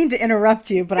 I don't mean to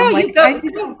interrupt you, but no, I'm like,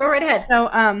 go right ahead.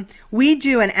 So we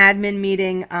do an admin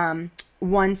meeting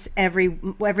once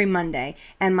every Monday,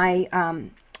 and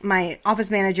my office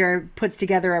manager puts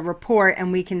together a report,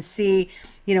 and we can see,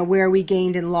 where we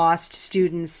gained and lost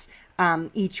students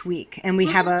each week, and we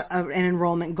have an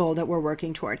enrollment goal that we're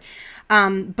working toward.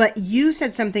 But you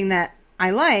said something that I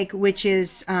like, which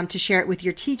is to share it with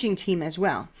your teaching team as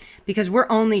well, because we're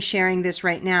only sharing this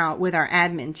right now with our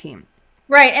admin team.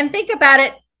 Right. And think about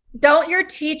it. Don't your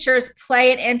teachers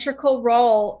play an integral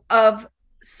role of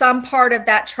some part of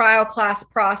that trial class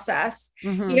process?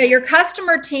 Mm-hmm. Your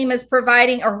customer team is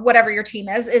providing, or whatever your team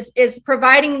is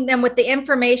providing them with the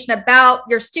information about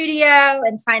your studio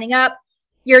and signing up.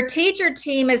 Your teacher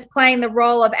team is playing the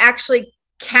role of actually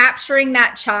capturing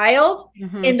that child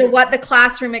into what the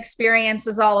classroom experience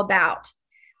is all about.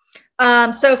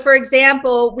 So for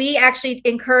example, we actually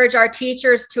encourage our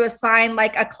teachers to assign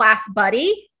like a class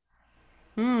buddy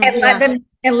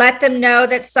and let them know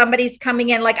that somebody's coming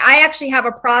in. Like I actually have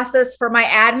a process for my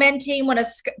admin team when a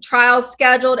trial's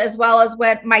scheduled, as well as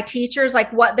when my teachers,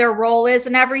 like what their role is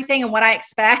and everything and what I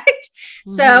expect.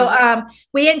 So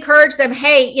we encourage them,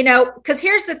 hey, you know, because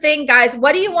here's the thing, guys,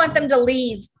 what do you want them to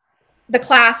leave the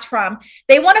class from?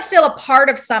 They want to feel a part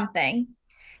of something.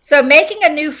 So making a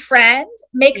new friend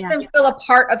makes them feel a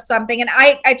part of something. And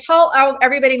I tell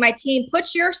everybody in my team,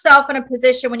 put yourself in a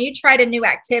position when you tried a new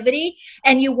activity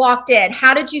and you walked in.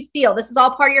 How did you feel? This is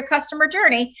all part of your customer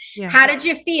journey. Yeah. How did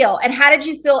you feel? And how did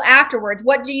you feel afterwards?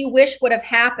 What do you wish would have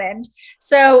happened?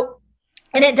 So,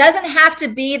 and it doesn't have to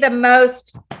be the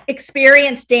most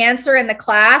experienced dancer in the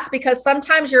class, because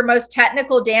sometimes your most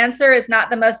technical dancer is not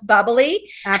the most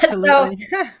bubbly. Absolutely.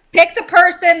 So pick the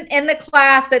person in the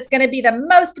class that's going to be the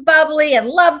most bubbly and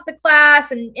loves the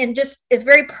class and just is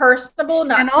very personable.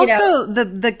 And also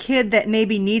the kid that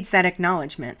maybe needs that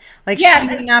acknowledgement. Like she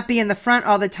may not be in the front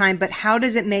all the time, but how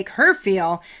does it make her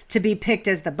feel to be picked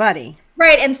as the buddy?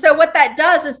 Right. And so what that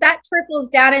does is that trickles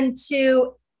down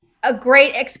into a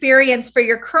great experience for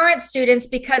your current students,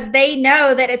 because they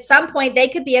know that at some point they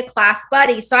could be a class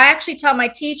buddy. So I actually tell my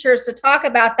teachers to talk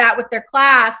about that with their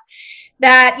class,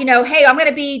 that, you know, hey, I'm going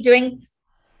to be doing,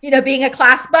 you know, being a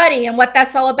class buddy and what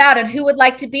that's all about and who would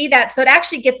like to be that. So it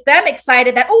actually gets them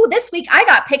excited that, oh, this week I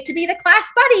got picked to be the class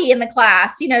buddy in the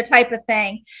class, you know, type of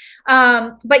thing.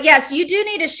 But yes, you do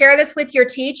need to share this with your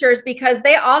teachers, because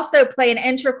they also play an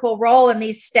integral role in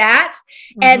these stats,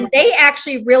 and they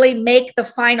actually really make the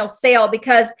final sale,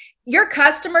 because your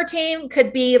customer team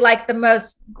could be like the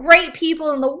most great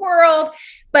people in the world,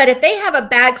 but if they have a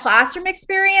bad classroom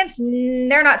experience,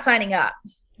 they're not signing up.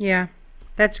 Yeah,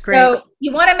 that's great. So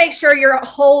you want to make sure your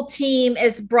whole team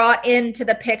is brought into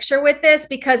the picture with this,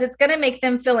 because it's going to make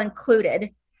them feel included.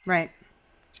 Right.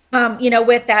 You know,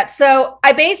 with that. So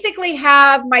I basically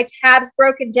have my tabs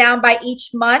broken down by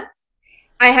each month.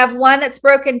 I have one that's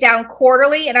broken down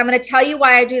quarterly, and I'm going to tell you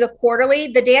why I do the quarterly.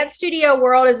 The dance studio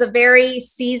world is a very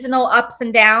seasonal ups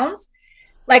and downs.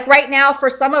 Like right now, for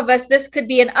some of us, this could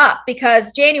be an up,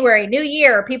 because January, new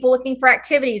year, people looking for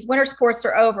activities, winter sports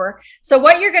are over. So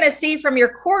what you're going to see from your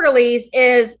quarterlies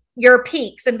is your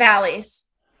peaks and valleys.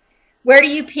 Where do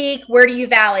you peak? Where do you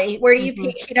valley? Where do you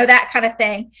peak? You know, that kind of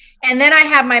thing. And then I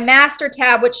have my master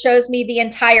tab, which shows me the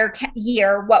entire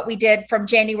year, what we did from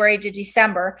January to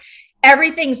December.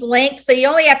 Everything's linked. So you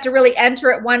only have to really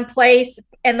enter it one place.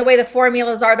 And the way the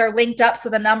formulas are, they're linked up. So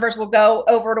the numbers will go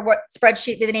over to what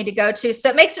spreadsheet they need to go to.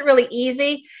 So it makes it really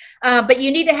easy. But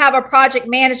you need to have a project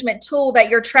management tool that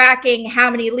you're tracking how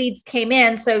many leads came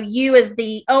in. So you as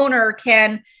the owner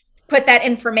can put that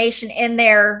information in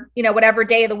there, you know, whatever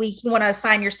day of the week you want to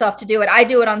assign yourself to do it. I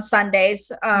do it on Sundays.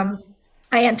 I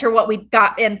enter what we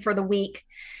got in for the week.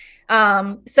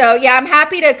 So yeah, I'm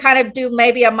happy to kind of do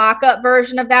maybe a mock-up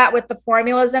version of that with the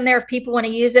formulas in there if people want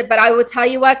to use it. But I will tell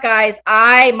you what, guys,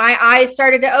 my eyes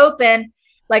started to open.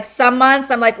 Like some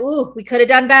months I'm like, ooh, we could have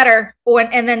done better.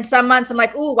 And then some months I'm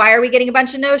like, ooh, why are we getting a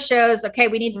bunch of no-shows? Okay,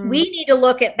 we need to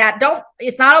look at that.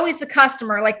 It's not always the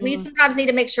customer. Like we sometimes need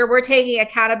to make sure we're taking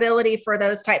accountability for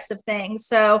those types of things.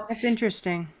 So that's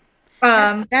interesting.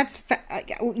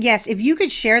 Yes. If you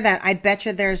could share that, I bet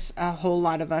you there's a whole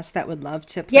lot of us that would love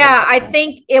to. Yeah, I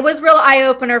think it was real eye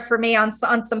opener for me on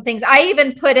some things. I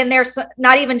even put in there,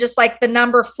 not even just like the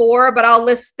number 4, but I'll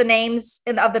list the names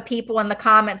of the people in the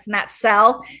comments in that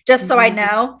cell, just so I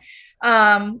know.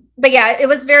 But yeah, it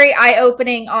was very eye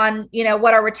opening on, you know,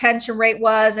 what our retention rate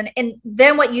was. And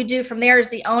then what you do from there as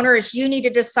the owner is you need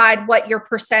to decide what your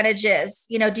percentage is.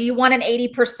 You know, do you want an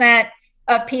 80%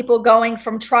 of people going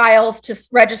from trials to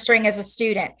registering as a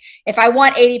student? If I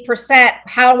want 80%,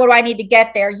 how do I need to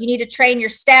get there? You need to train your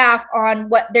staff on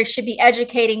what they should be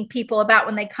educating people about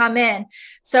when they come in.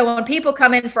 So when people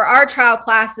come in for our trial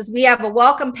classes, we have a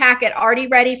welcome packet already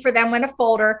ready for them in a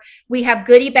folder. We have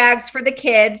goodie bags for the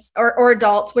kids or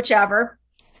adults, whichever.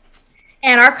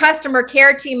 And our customer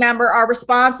care team member are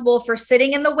responsible for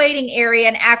sitting in the waiting area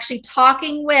and actually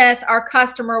talking with our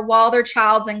customer while their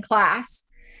child's in class.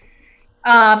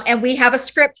 And we have a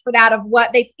script for that of what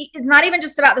it's not even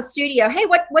just about the studio. Hey,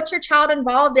 what's your child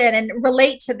involved in, and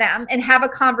relate to them and have a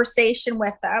conversation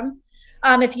with them.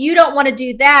 If you don't want to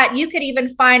do that, you could even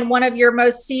find one of your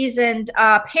most seasoned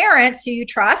parents who you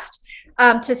trust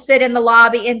to sit in the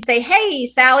lobby and say, hey,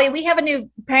 Sally, we have a new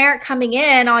parent coming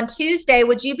in on Tuesday.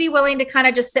 Would you be willing to kind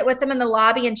of just sit with them in the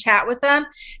lobby and chat with them?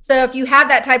 So if you have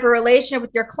that type of relationship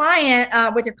with your client,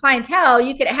 with your clientele,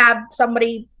 you could have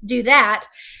somebody do that.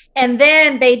 And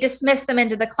then they dismiss them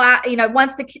into the class.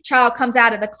 Once the child comes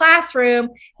out of the classroom,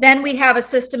 then we have a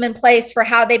system in place for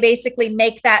how they basically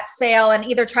make that sale and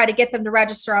either try to get them to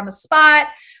register on the spot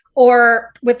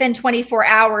or within 24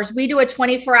 hours. We do a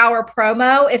 24-hour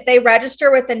promo. If they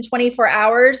register within 24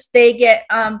 hours, they get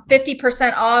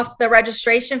 50% off the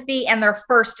registration fee and their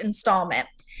first installment.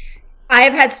 I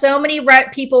have had so many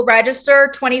people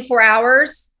register 24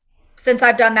 hours since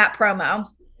I've done that promo.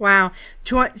 Wow.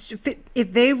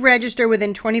 If they register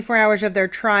within 24 hours of their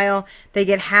trial, they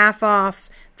get half off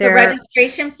the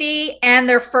registration fee and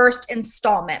their first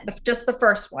installment, just the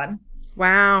first one.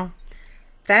 Wow.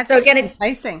 That's so again,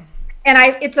 enticing. And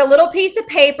it's a little piece of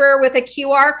paper with a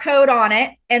QR code on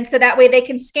it. And so that way they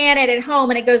can scan it at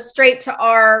home and it goes straight to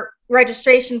our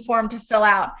registration form to fill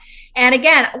out. And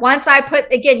again,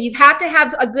 you have to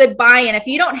have a good buy-in. If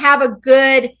you don't have a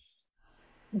good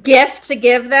gift to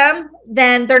give them,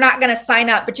 then they're not going to sign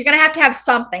up, but you're going to have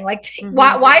something like,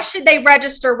 why should they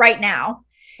register right now?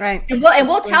 Right. And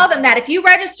we'll tell them that if you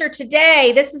register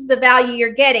today, this is the value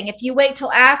you're getting. If you wait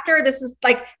till after, this is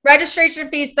like registration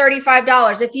fees,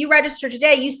 $35. If you register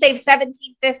today, you save $17.50.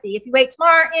 If you wait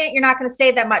tomorrow, you're not going to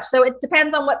save that much. So it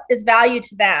depends on what is value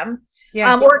to them.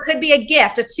 Yeah. Or it could be a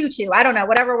gift, a tutu. I don't know,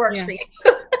 whatever works for you.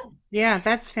 Yeah,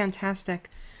 that's fantastic.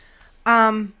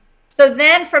 So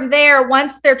then from there,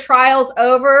 once their trial's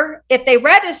over, if they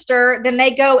register, then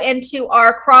they go into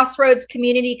our Crossroads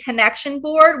Community Connection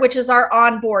Board, which is our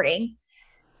onboarding.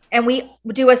 And we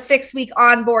do a 6-week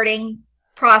onboarding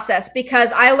process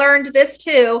because I learned this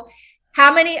too.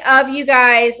 How many of you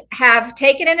guys have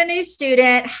taken in a new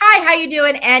student? Hi, how you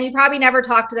doing? And you probably never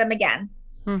talk to them again.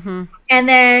 Mm-hmm. And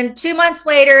then 2 months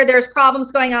later, there's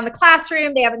problems going on in the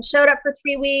classroom. They haven't showed up for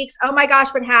 3 weeks. Oh my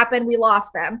gosh, what happened? We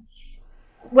lost them.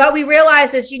 What we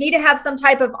realize is you need to have some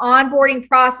type of onboarding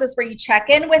process where you check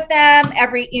in with them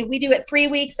we do it 3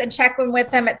 weeks and check in with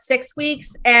them at 6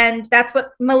 weeks. And that's what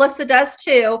Melissa does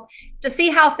too, to see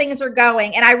how things are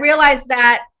going. And I realized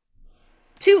that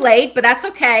too late, but that's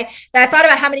okay. That I thought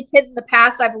about how many kids in the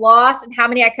past I've lost and how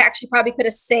many I actually probably could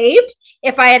have saved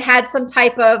if I had some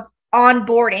type of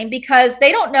onboarding, because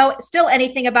they don't know still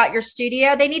anything about your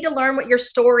studio. They need to learn what your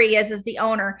story is as the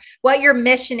owner, what your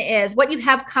mission is, what you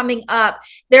have coming up.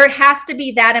 There has to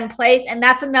be that in place. And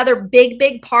that's another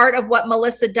big part of what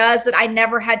Melissa does that I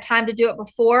never had time to do it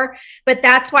before. But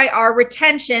that's why our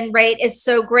retention rate is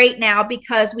so great now,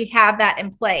 because we have that in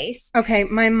place. Okay.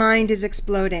 My mind is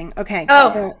exploding. Okay.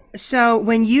 Oh. So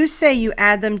when you say you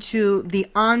add them to the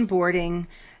onboarding,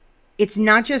 it's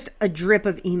not just a drip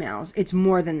of emails. It's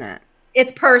more than that.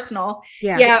 It's personal.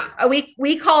 Yeah.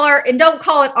 We call and don't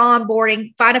call it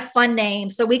onboarding, find a fun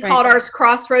name. So we called ours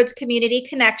Crossroads Community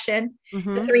Connection,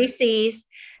 the 3 C's.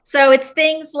 So it's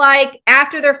things like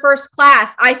after their first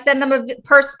class, I send them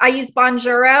I use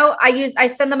Bonjoro. I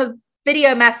send them a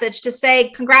video message to say,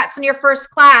 congrats on your first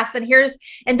class.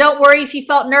 And don't worry if you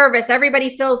felt nervous.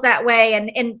 Everybody feels that way.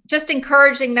 And just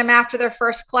encouraging them after their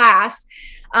first class.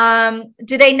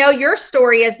 Do they know your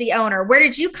story as the owner? Where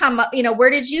did you come up? Where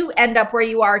did you end up where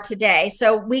you are today?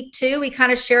 So week 2, we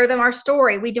kind of share them our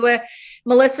story.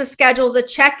 Melissa schedules a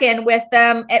check-in with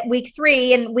them at week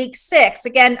 3 and week 6.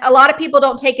 Again, a lot of people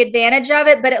don't take advantage of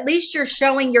it, but at least you're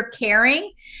showing you're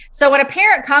caring. So when a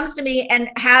parent comes to me and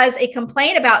has a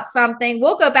complaint about something,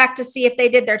 we'll go back to see if they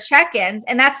did their check-ins.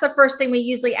 And that's the first thing we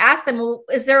usually ask them. Well,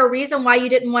 is there a reason why you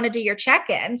didn't want to do your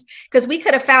check-ins? Because we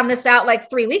could have found this out like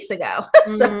 3 weeks ago.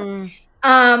 So,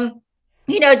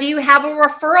 do you have a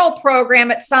referral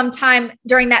program at some time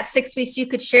during that 6 weeks you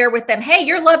could share with them? Hey,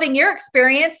 you're loving your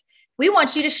experience. We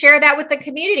want you to share that with the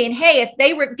community. And hey, if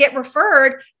they get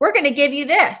referred, we're going to give you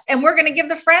this and we're going to give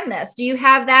the friend this. Do you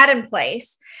have that in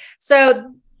place?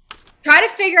 So try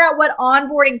to figure out what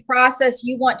onboarding process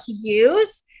you want to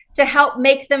use to help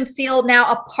make them feel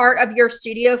now a part of your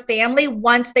studio family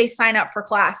once they sign up for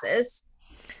classes.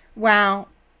 Wow,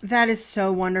 that is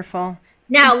so wonderful.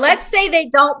 Now, let's say they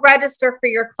don't register for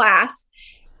your class.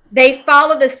 They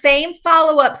follow the same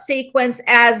follow-up sequence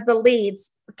as the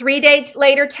leads. 3 days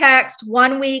later text,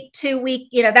 1 week, 2 week,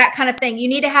 that kind of thing. You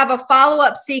need to have a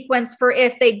follow-up sequence for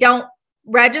if they don't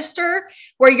register,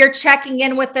 where you're checking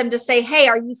in with them to say, hey,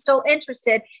 are you still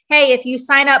interested? Hey, if you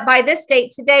sign up by this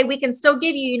date today, we can still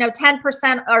give you,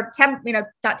 10% or 10,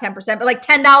 not 10%, but like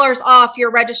 $10 off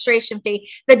your registration fee.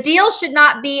 The deal should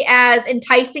not be as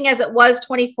enticing as it was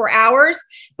 24 hours,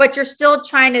 but you're still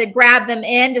trying to grab them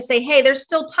in to say, hey, there's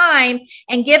still time,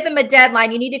 and give them a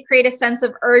deadline. You need to create a sense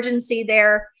of urgency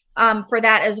there for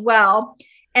that as well.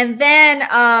 And then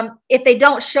if they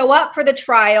don't show up for the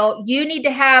trial, you need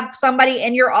to have somebody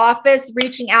in your office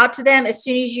reaching out to them as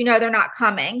soon as you know they're not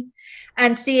coming,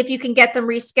 and see if you can get them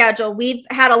rescheduled. We've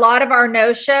had a lot of our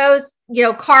no-shows,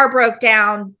 car broke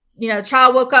down,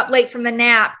 child woke up late from the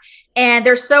nap, and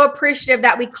they're so appreciative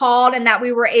that we called and that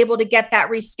we were able to get that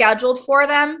rescheduled for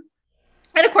them.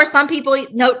 And of course, some people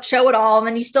don't show at all, and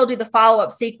then you still do the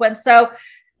follow-up sequence. So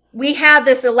we have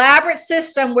this elaborate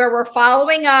system where we're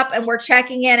following up and we're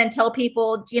checking in until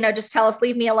people, just tell us,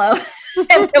 leave me alone,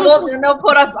 and they'll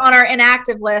put us on our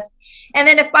inactive list. And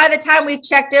then if by the time we've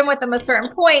checked in with them a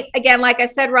certain point, again, like I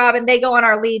said, Robin, they go on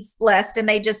our leads list, and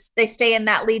they stay in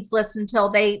that leads list until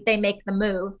they make the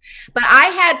move. But I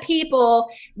had people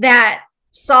that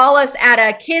saw us at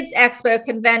a Kids Expo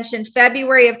convention,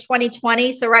 February of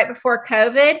 2020. So right before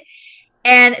COVID.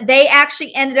 And they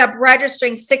actually ended up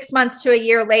registering 6 months to a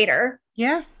year later.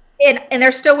 Yeah. And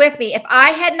they're still with me. If I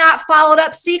had not followed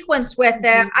up, sequenced with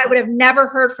them, I would have never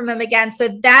heard from them again. So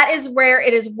that is where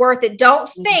it is worth it. Don't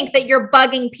think that you're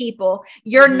bugging people.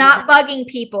 You're not bugging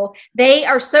people. They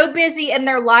are so busy in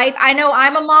their life. I know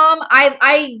I'm a mom.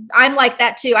 I'm like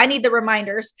that too. I need the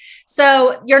reminders.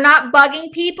 So you're not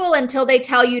bugging people until they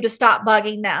tell you to stop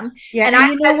bugging them. Yeah.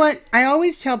 And you know what? I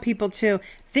always tell people too,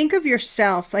 think of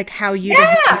yourself like how you do.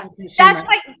 That's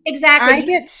like, exactly. I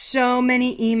get so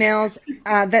many emails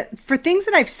that for things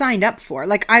that I've signed up for.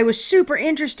 Like, I was super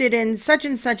interested in such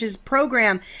and such's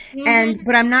program,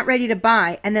 but I'm not ready to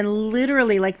buy. And then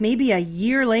literally like maybe a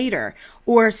year later,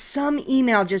 or some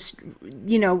email just,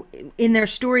 in their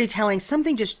storytelling,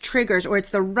 something just triggers, or it's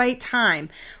the right time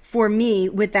for me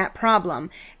with that problem.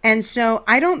 And so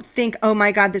I don't think, oh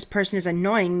my God, this person is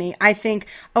annoying me. I think,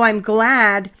 oh, I'm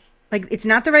glad. Like, it's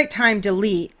not the right time,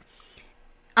 delete.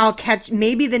 I'll catch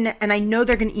maybe and I know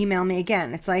they're going to email me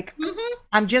again. It's like,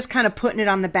 I'm just kind of putting it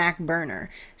on the back burner.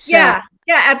 So, yeah,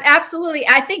 absolutely.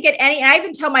 I think I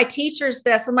even tell my teachers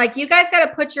this. I'm like, you guys got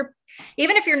to put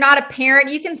even if you're not a parent,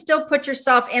 you can still put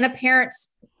yourself in a parent's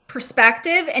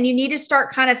perspective, and you need to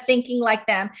start kind of thinking like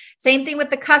them. Same thing with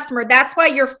the customer. That's why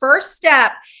your first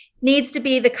step needs to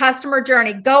be the customer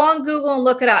journey. Go on Google and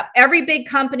look it up. Every big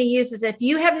company uses it. If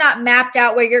you have not mapped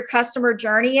out where your customer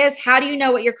journey is, how do you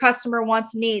know what your customer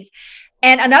wants, needs?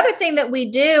 And another thing that we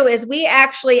do is we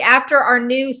actually, after our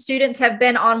new students have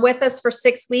been on with us for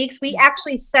 6 weeks, we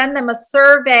actually send them a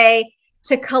survey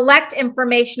to collect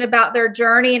information about their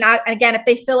journey. And again, if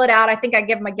they fill it out, I think I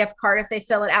give them a gift card if they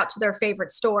fill it out to their favorite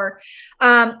store,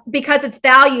 because it's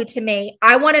value to me.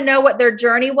 I want to know what their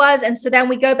journey was. And so then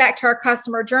we go back to our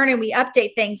customer journey and we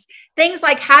update things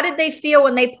like, how did they feel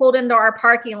when they pulled into our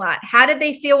parking lot? How did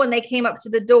they feel when they came up to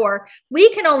the door?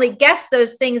 We can only guess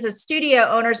those things as studio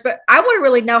owners, but I want to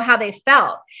really know how they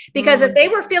felt, because if they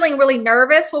were feeling really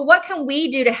nervous, well, what can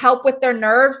we do to help with their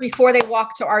nerves before they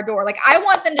walk to our door? Like, I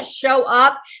want them to show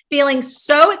up feeling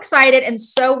so excited and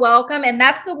so welcome. And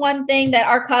that's the one thing that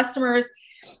our customers,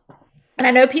 and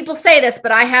I know people say this,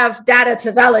 but I have data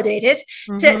to validate it,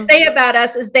 to say about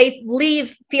us, is they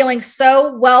leave feeling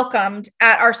so welcomed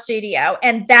at our studio.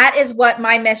 And that is what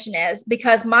my mission is,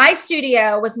 because my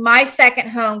studio was my second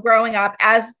home growing up,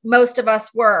 as most of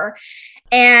us were.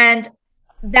 And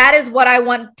that is what I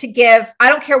want to give. I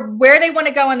don't care where they want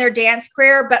to go in their dance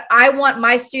career, but I want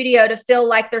my studio to feel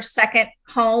like their second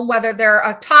home, whether they're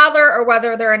a toddler or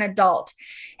whether they're an adult.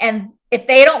 And if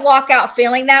they don't walk out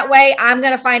feeling that way, I'm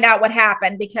going to find out what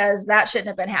happened, because that shouldn't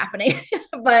have been happening.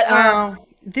 But wow,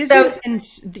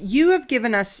 you have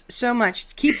given us so much.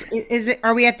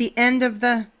 Are we at the end of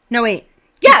the? No, wait.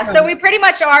 Yeah, so we pretty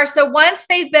much are. So once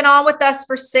they've been on with us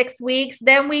for 6 weeks,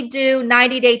 then we do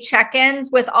 90-day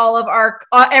check-ins with all of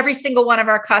every single one of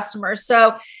our customers.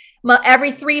 So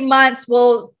every 3 months,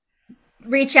 we'll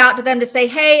reach out to them to say,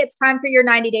 hey, it's time for your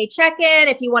 90-day check-in.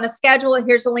 If you want to schedule it,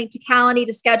 here's a link to Calendly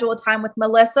to schedule a time with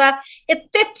Melissa. It's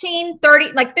 15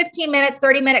 minutes,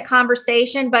 30-minute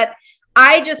conversation. But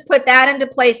I just put that into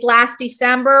place last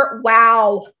December.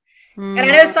 Wow. And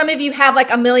I know some of you have like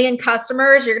 1 million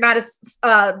customers. You're not as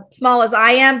small as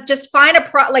I am. Just find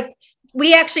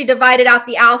we actually divided out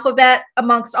the alphabet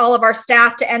amongst all of our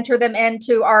staff to enter them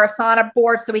into our Asana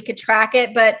board so we could track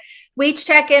it. But we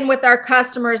check in with our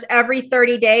customers every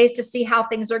 30 days to see how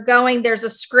things are going. There's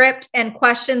a script and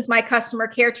questions my customer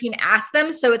care team asks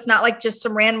them. So it's not like just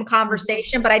some random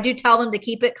conversation, but I do tell them to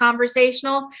keep it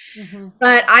conversational.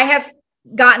 But I have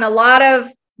gotten a lot of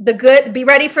the good, be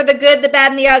ready for the good, the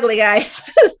bad, and the ugly, guys.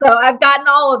 So I've gotten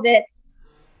all of it.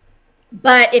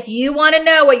 But if you want to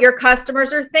know what your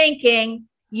customers are thinking,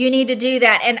 you need to do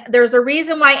that. And there's a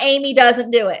reason why Amy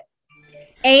doesn't do it.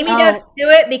 Amy doesn't do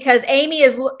it because Amy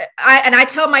is, I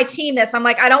tell my team this, I'm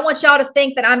like, I don't want y'all to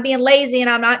think that I'm being lazy and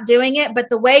I'm not doing it, but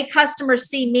the way customers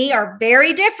see me are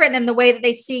very different than the way that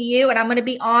they see you. And I'm going to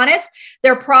be honest,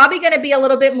 they're probably going to be a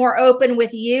little bit more open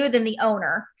with you than the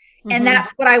owner. And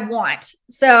that's what I want.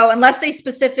 So unless they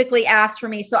specifically ask for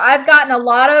me. So I've gotten a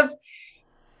lot of,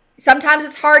 sometimes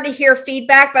it's hard to hear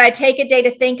feedback, but I take a day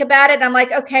to think about it. And I'm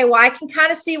like, okay, well, I can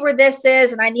kind of see where this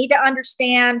is and I need to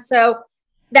understand. So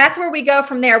that's where we go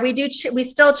from there. We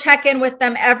still check in with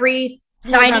them every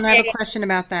 90 days. I have a question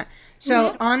about that.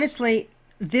 So honestly,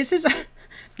 this is,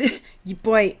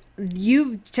 boy,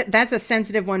 that's a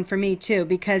sensitive one for me too,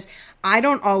 because I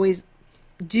don't always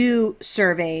do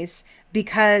surveys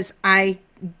because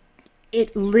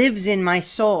it lives in my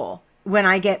soul when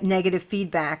I get negative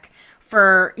feedback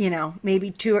for,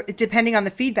 maybe depending on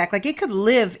the feedback, like it could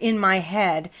live in my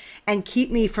head and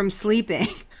keep me from sleeping.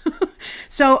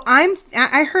 So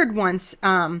I heard once,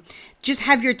 just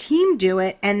have your team do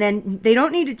it. And then they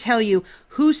don't need to tell you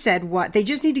who said what. They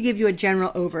just need to give you a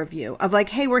general overview of like,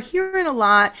 hey, we're hearing a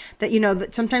lot that,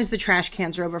 that sometimes the trash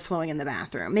cans are overflowing in the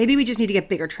bathroom. Maybe we just need to get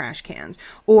bigger trash cans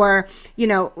or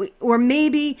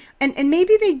maybe, and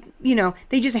maybe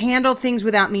they just handle things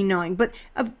without me knowing. But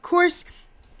of course,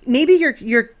 maybe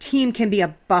your team can be a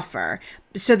buffer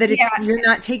so that you're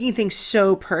not taking things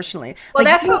so personally. Well,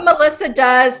 that's what Melissa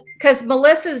does, because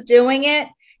Melissa's doing it.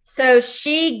 So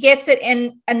she gets it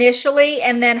in initially,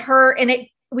 and then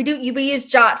we use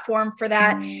Jot form for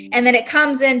that. And then it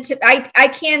comes into, I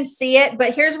can see it,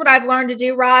 but here's what I've learned to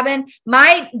do, Robin.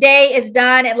 My day is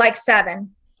done at like 7.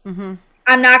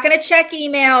 I'm not going to check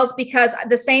emails because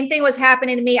the same thing was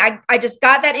happening to me. I just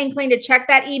got that inkling to check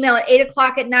that email at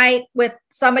 8:00 at night with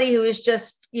somebody who was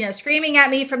just, screaming at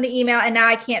me from the email, and now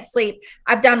I can't sleep.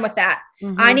 I'm done with that.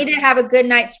 I need to have a good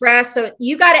night's rest. So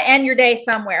you got to end your day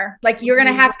somewhere. Like you're going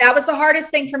to have, that was the hardest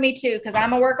thing for me too, because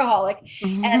I'm a workaholic.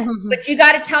 But you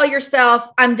got to tell yourself,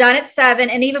 I'm done at 7.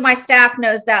 And even my staff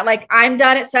knows that, like I'm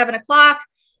done at 7:00.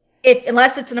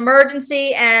 Unless it's an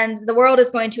emergency and the world is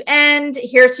going to end,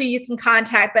 here's who you can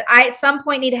contact. But I, at some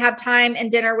point, need to have time and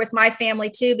dinner with my family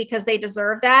too, because they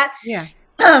deserve that. Yeah.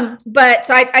 But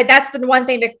so I that's the one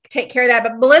thing to take care of that.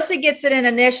 But Melissa gets it in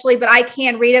initially, but I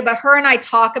can't read it. But her and I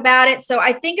talk about it. So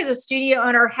I think as a studio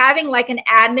owner, having like an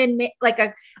admin, like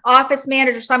a office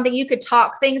manager or something, you could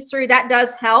talk things through. That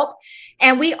does help.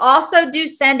 And we also do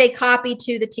send a copy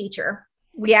to the teacher.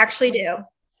 We actually do.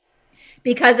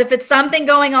 Because if it's something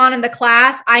going on in the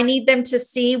class, I need them to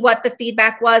see what the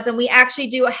feedback was. And we actually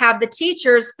do have the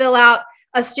teachers fill out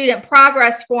a student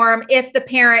progress form if the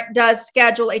parent does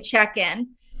schedule a check-in.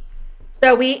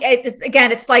 So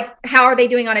it's like, how are they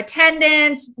doing on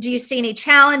attendance? Do you see any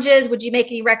challenges? Would you make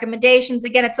any recommendations?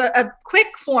 Again, it's a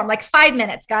quick form, like 5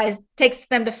 minutes, guys, takes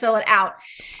them to fill it out.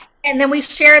 And then we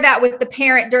share that with the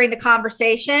parent during the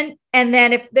conversation. And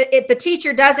then if the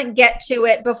teacher doesn't get to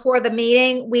it before the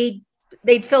meeting,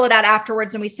 they'd fill it out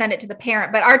afterwards and we send it to the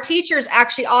parent. But our teachers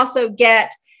actually also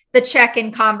get the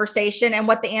check-in conversation and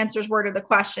what the answers were to the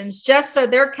questions, just so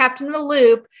they're kept in the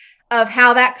loop of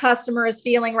how that customer is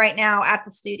feeling right now at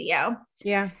the studio.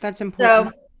 Yeah, that's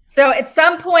important. So at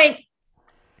some point,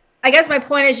 I guess my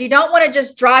point is you don't want to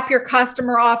just drop your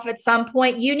customer off at some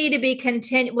point. You need to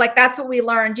be like that's what we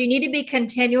learned. You need to be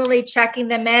continually checking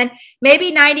them in.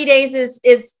 Maybe 90 days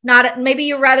is not, maybe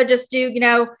you'd rather just do,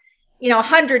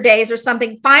 100 days or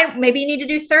something. Fine. Maybe you need to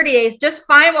do 30 days. Just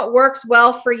find what works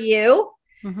well for you.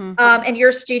 And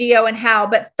your studio and how,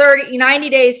 but 90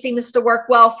 days seems to work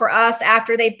well for us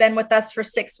after they've been with us for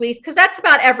 6 weeks, because that's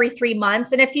about every 3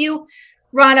 months. And if you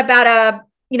run about a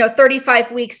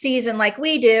 35-week season like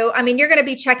we do, I mean, you're going to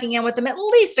be checking in with them at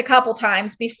least a couple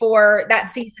times before that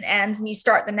season ends and you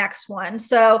start the next one.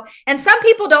 So, and some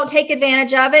people don't take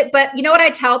advantage of it, but you know what I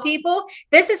tell people?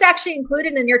 This is actually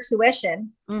included in your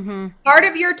tuition. Part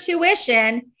of your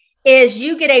tuition is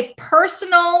you get a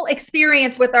personal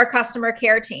experience with our customer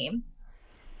care team.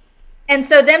 And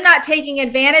so them not taking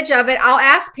advantage of it, I'll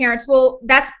ask parents, well,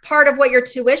 that's part of what your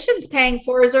tuition's paying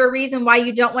for. Is there a reason why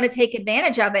you don't want to take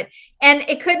advantage of it? And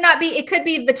it could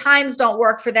be the times don't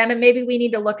work for them. And maybe we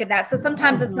need to look at that. So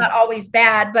sometimes it's not always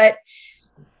bad, but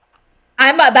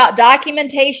I'm about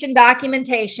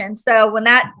documentation. So when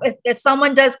if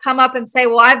someone does come up and say,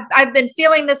 well, I've been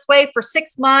feeling this way for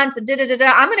 6 months and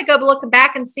I'm going to go looking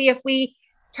back and see if we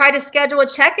try to schedule a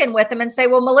check-in with them and say,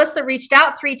 well, Melissa reached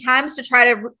out 3 times to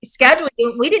try to schedule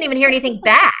you. We didn't even hear anything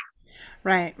back.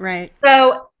 Right.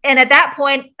 So, and at that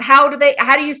point, how are they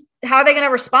going to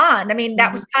respond? I mean,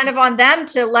 that was kind of on them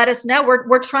to let us know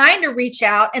we're trying to reach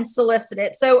out and solicit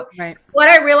it. So what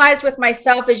I realized with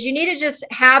myself is you need to just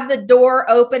have the door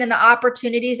open and the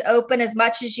opportunities open as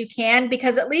much as you can,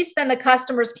 because at least then the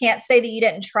customers can't say that you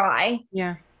didn't try.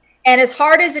 Yeah. And as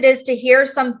hard as it is to hear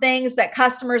some things that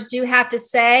customers do have to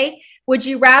say, would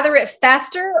you rather it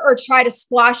fester or try to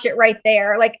squash it right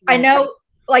there? Like, I know,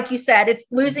 like you said, it's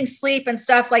losing sleep and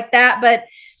stuff like that, but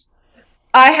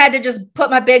I had to just put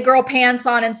my big girl pants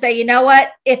on and say, you know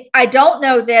what, if I don't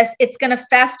know this, it's going to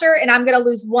fester and I'm going to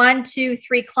lose 1, 2,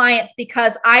 3 clients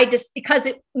because I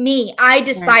decided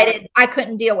I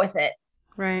couldn't deal with it.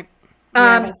 Right.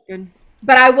 Yeah, that's good.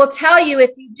 But I will tell you,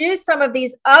 if you do some of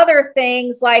these other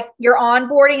things like your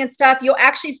onboarding and stuff, you'll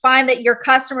actually find that your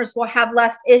customers will have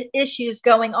less issues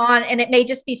going on. And it may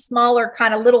just be smaller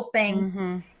kind of little things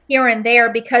here and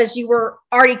there because you were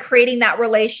already creating that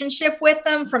relationship with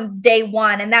them from day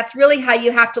one. And that's really how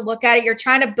you have to look at it. You're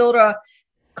trying to build a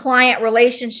client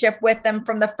relationship with them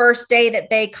from the first day that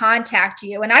they contact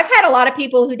you. And I've had a lot of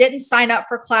people who didn't sign up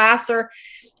for class or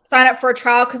sign up for a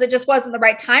trial because it just wasn't the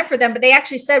right time for them. But they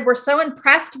actually said, we're so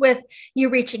impressed with you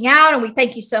reaching out and we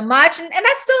thank you so much. And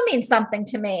that still means something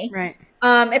to me. Right.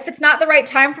 If it's not the right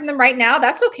time for them right now,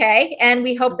 that's okay. And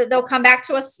we hope that they'll come back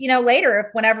to us, later,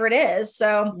 whenever it is.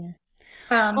 So,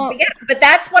 but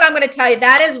that's what I'm going to tell you.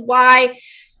 That is why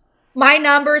my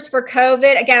numbers for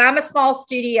COVID, again, I'm a small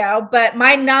studio, but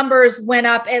my numbers went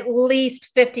up at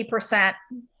least 50%.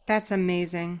 That's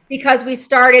amazing. Because we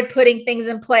started putting things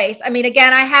in place. I mean,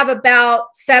 again, I have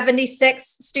about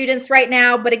 76 students right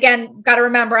now, but again, got to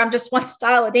remember, I'm just one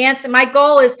style of dance. And my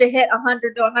goal is to hit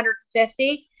 100 to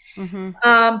 150.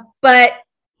 But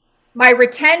my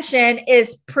retention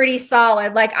is pretty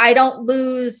solid. Like I don't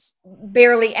lose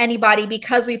barely anybody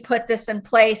because we put this in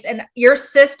place, and your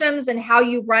systems and how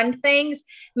you run things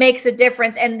makes a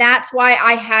difference. And that's why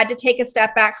I had to take a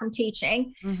step back from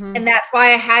teaching. And that's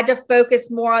why I had to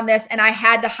focus more on this. And I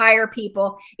had to hire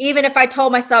people. Even if I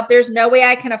told myself there's no way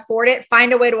I can afford it,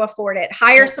 find a way to afford it.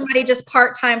 Hire somebody just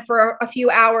part-time for a few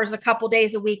hours, a couple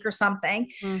days a week or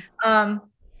something.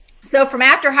 So from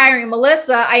after hiring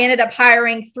Melissa, I ended up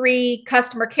hiring 3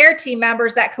 customer care team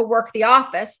members that could work the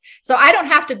office. So I don't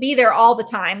have to be there all the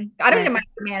time. I don't need to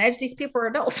micromanage. These people are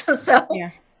adults.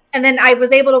 And then I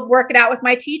was able to work it out with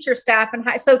my teacher staff. And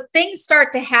so things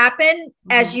start to happen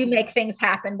as you make things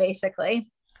happen, basically.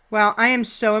 Well, I am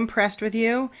so impressed with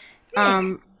you.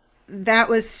 That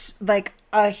was like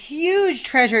a huge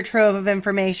treasure trove of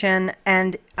information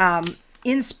and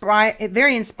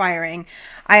very inspiring.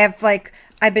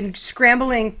 I've been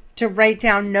scrambling to write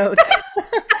down notes.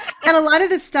 And a lot of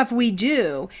this stuff we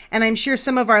do, and I'm sure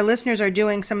some of our listeners are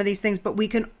doing some of these things, but we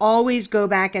can always go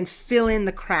back and fill in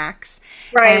the cracks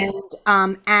and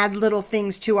add little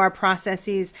things to our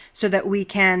processes so that we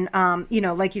can,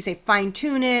 like you say, fine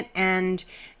tune it and,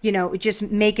 just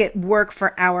make it work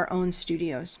for our own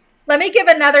studios. Let me give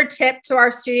another tip to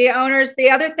our studio owners.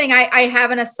 The other thing I have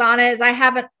in Asana is I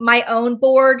have my own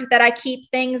board that I keep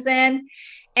things in.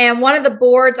 And one of the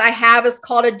boards I have is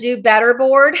called a Do Better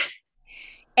board.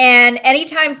 And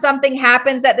anytime something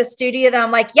happens at the studio, then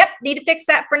I'm like, yep, need to fix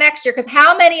that for next year. Because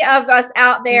how many of us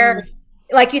out there,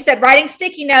 like you said, writing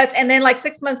sticky notes and then like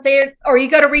 6 months later, or you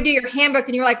go to redo your handbook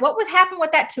and you're like, what was happening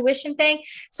with that tuition thing?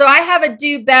 So I have a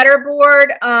Do Better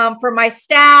board for my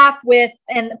staff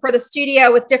and for the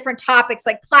studio with different topics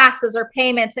like classes or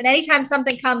payments. And anytime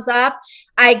something comes up,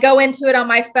 I go into it on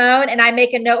my phone and I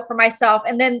make a note for myself.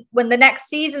 And then when the next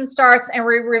season starts and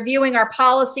we're reviewing our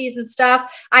policies and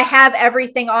stuff, I have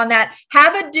everything on that.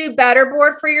 Have a Do Better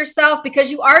board for yourself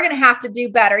because you are going to have to do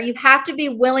better. You have to be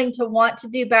willing to want to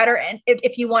do better and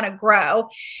if you want to grow.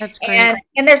 That's great.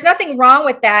 And there's nothing wrong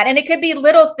with that. And it could be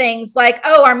little things like,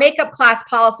 oh, our makeup class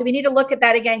policy, we need to look at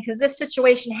that again because this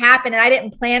situation happened and I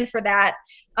didn't plan for that.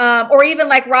 Or even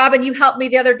like Robin, you helped me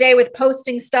the other day with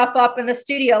posting stuff up in the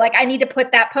studio. Like I need to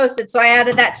put that posted. So I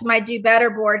added that to my Do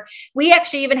Better board. We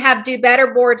actually even have Do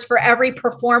Better boards for every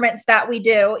performance that we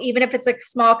do. Even if it's a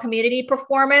small community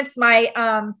performance,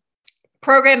 my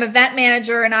program event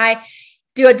manager and I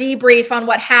do a debrief on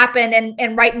what happened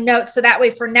and write notes. So that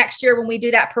way for next year, when we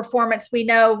do that performance, we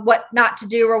know what not to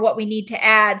do or what we need to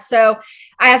add. So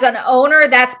as an owner,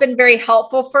 that's been very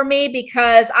helpful for me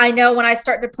because I know when I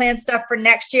start to plan stuff for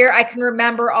next year, I can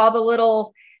remember all the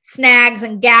little snags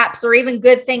and gaps or even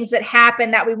good things that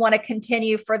happen that we want to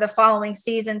continue for the following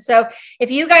season. So if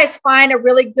you guys find a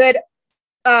really good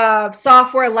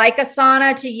software like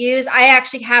Asana to use, I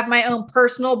actually have my own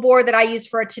personal board that I use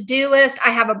for a to-do list.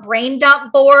 I have a brain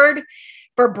dump board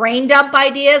for brain dump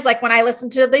ideas. Like when I listen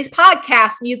to these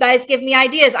podcasts and you guys give me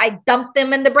ideas, I dump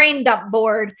them in the brain dump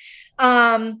board.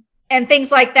 And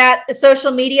things like that, the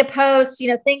social media posts,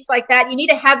 things like that. You need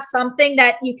to have something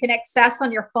that you can access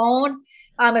on your phone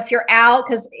if you're out.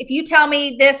 Because if you tell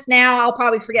me this now, I'll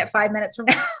probably forget 5 minutes from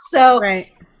now. So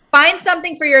find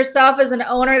something for yourself as an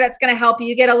owner that's going to help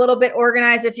you get a little bit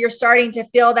organized if you're starting to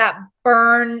feel that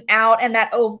burn out and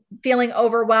that feeling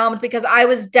overwhelmed, because I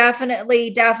was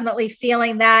definitely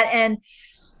feeling that. And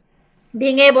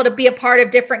being able to be a part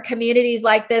of different communities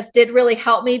like this did really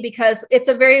help me, because it's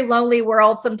a very lonely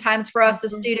world sometimes for us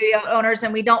as studio owners,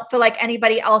 and we don't feel like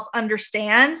anybody else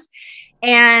understands.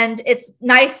 And it's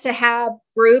nice to have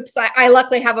groups. I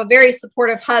luckily have a very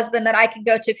supportive husband that I can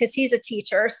go to because he's a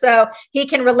teacher. So he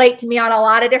can relate to me on a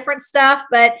lot of different stuff.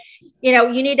 But, you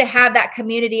need to have that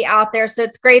community out there. So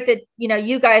it's great that,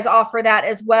 you guys offer that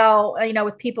as well,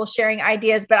 with people sharing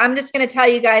ideas. But I'm just going to tell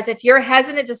you guys, if you're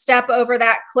hesitant to step over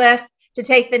that cliff to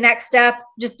take the next step,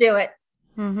 just do it.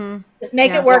 Just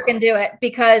make it work and do it,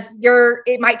 because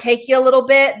it might take you a little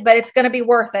bit, but it's going to be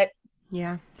worth it.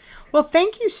 Yeah. Well,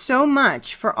 thank you so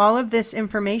much for all of this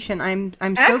information.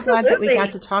 I'm so glad that we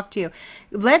got to talk to you.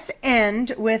 Let's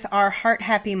end with our heart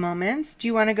happy moments. Do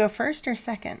you want to go first or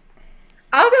second?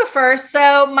 I'll go first.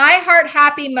 So my heart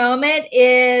happy moment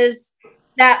is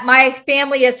that my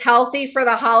family is healthy for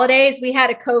the holidays. We had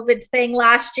a COVID thing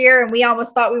last year and we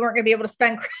almost thought we weren't going to be able to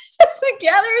spend Christmas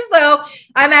together. So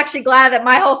I'm actually glad that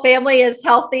my whole family is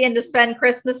healthy and to spend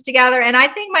Christmas together. And I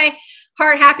think my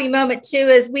heart happy moment too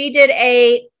is we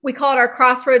call it our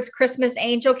Crossroads Christmas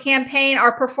Angel campaign.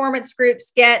 Our performance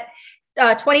groups get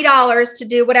 $20 to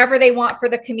do whatever they want for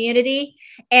the community.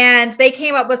 And they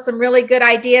came up with some really good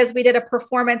ideas. We did a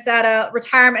performance at a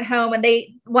retirement home, and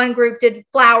one group did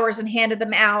flowers and handed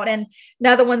them out, and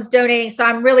another one's donating. So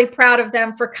I'm really proud of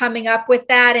them for coming up with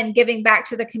that and giving back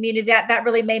to the community. That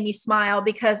really made me smile,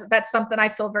 because that's something I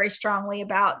feel very strongly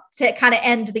about to kind of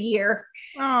end the year.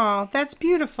 Oh, that's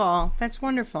beautiful. That's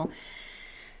wonderful.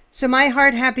 So my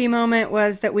heart happy moment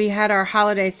was that we had our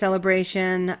holiday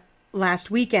celebration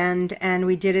last weekend, and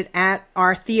we did it at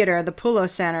our theater, the Pulo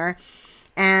Center.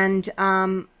 And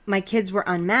my kids were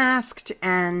unmasked,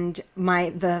 and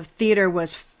the theater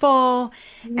was full.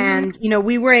 And,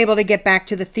 we were able to get back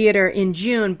to the theater in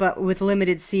June, but with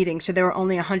limited seating. So there were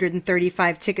only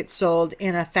 135 tickets sold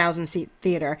in a 1,000-seat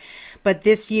theater. But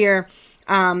this year,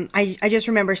 I just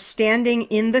remember standing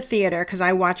in the theater, because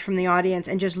I watched from the audience,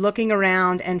 and just looking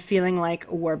around and feeling like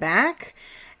we're back.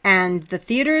 And the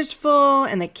theater is full,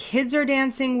 and the kids are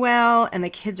dancing well, and the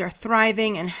kids are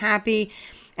thriving and happy.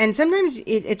 And sometimes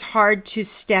it's hard to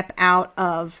step out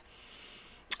of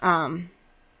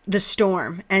the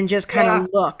storm and just kind of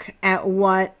look at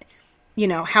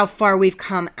how far we've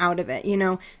come out of it,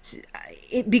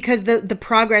 because the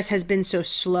progress has been so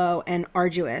slow and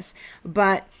arduous.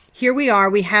 But here we are.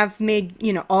 We have made,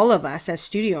 all of us as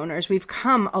studio owners, we've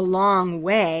come a long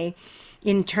way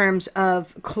in terms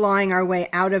of clawing our way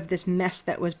out of this mess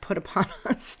that was put upon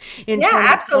us.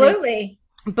 Absolutely.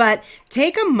 But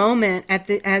take a moment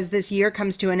as this year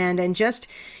comes to an end, and just,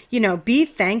 be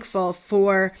thankful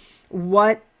for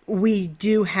what we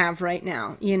do have right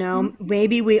now.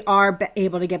 Maybe we are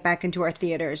able to get back into our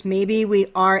theaters. Maybe we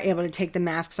are able to take the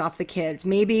masks off the kids.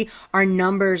 Maybe our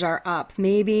numbers are up.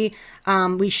 Maybe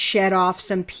we shed off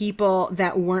some people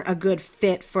that weren't a good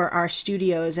fit for our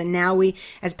studios. And now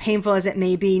as painful as it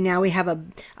may be, now we have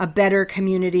a better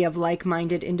community of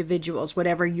like-minded individuals,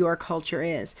 whatever your culture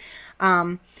is.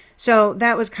 So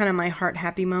that was kind of my heart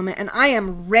happy moment. And I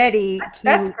am ready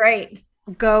That's great.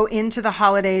 Go into the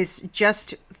holidays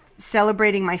just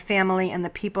celebrating my family and the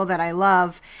people that I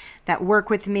love that work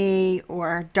with me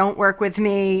or don't work with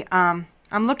me. I'm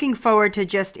looking forward to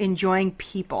just enjoying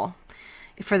people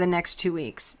for the next 2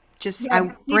 weeks.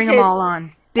 I bring them all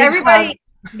on. Everybody,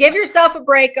 give yourself a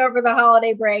break over the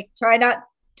holiday break. Try not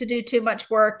to do too much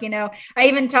work. I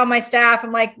even tell my staff,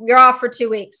 I'm like, you're off for 2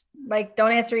 weeks. Like,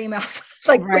 don't answer emails.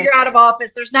 You're out of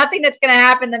office. There's nothing that's going to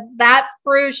happen that's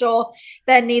crucial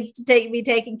that needs to be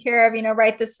taken care of,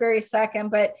 right this very second.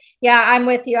 But yeah, I'm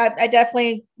with you. I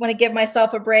definitely want to give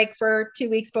myself a break for 2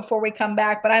 weeks before we come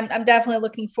back, but I'm definitely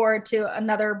looking forward to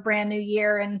another brand new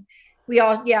year. And we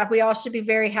all should be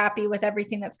very happy with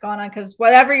everything that's gone on, because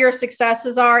whatever your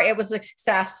successes are, it was a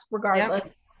success regardless.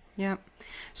 Yep.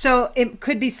 So it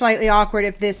could be slightly awkward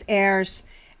if this airs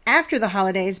after the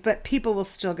holidays, but people will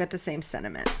still get the same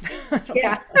sentiment.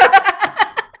 Yeah.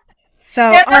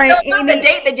 So, yeah, all right, Amy. The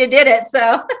date that you did it,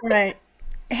 so. Right.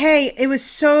 Hey, it was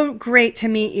so great to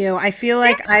meet you. I feel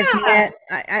like I've met,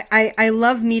 I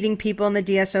love meeting people in the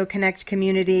DSO Connect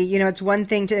community. You know, it's one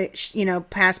thing to,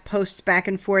 pass posts back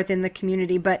and forth in the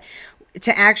community, but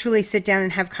to actually sit down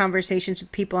and have conversations with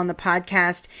people on the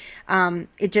podcast,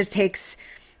 it just takes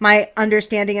my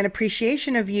understanding and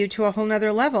appreciation of you to a whole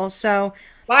nother level. So,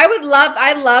 well,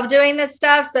 I love doing this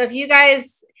stuff. So if you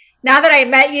guys, now that I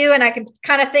met you and I can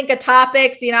kind of think of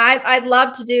topics, I'd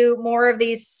love to do more of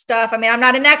these stuff. I mean, I'm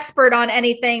not an expert on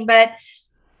anything, but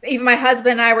even my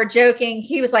husband and I were joking.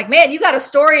 He was like, man, you got a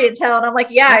story to tell. And I'm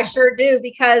like, yeah, I sure do,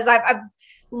 because I've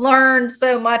learned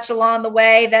so much along the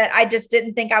way that I just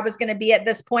didn't think I was going to be at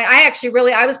this point.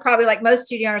 I was probably like most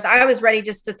studio owners. I was ready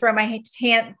just to throw my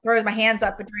hands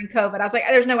up during COVID. I was like,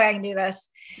 there's no way I can do this.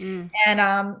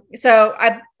 And so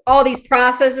all these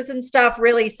processes and stuff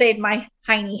really saved my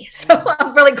hiney. So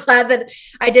I'm really glad that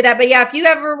I did that. But yeah, if you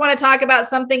ever want to talk about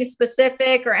something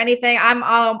specific or anything,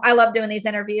 I love doing these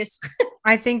interviews.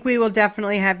 I think we will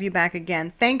definitely have you back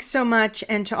again. Thanks so much.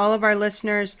 And to all of our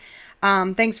listeners,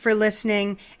 thanks for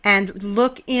listening, and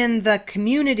look in the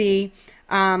community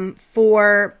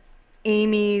for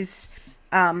Amy's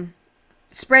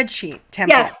spreadsheet template.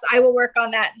 Yes, I will work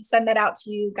on that and send that out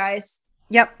to you guys.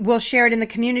 Yep, we'll share it in the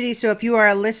community. So if you are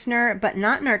a listener but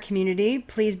not in our community,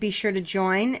 please be sure to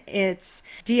join. It's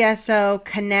DSO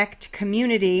Connect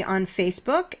Community on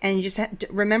Facebook. And you just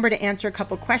remember to answer a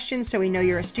couple questions so we know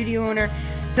you're a studio owner.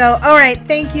 So, all right.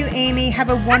 Thank you, Amy.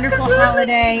 Have a wonderful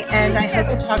holiday. And I hope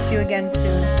to talk to you again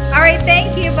soon. All right.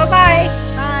 Thank you. Bye-bye.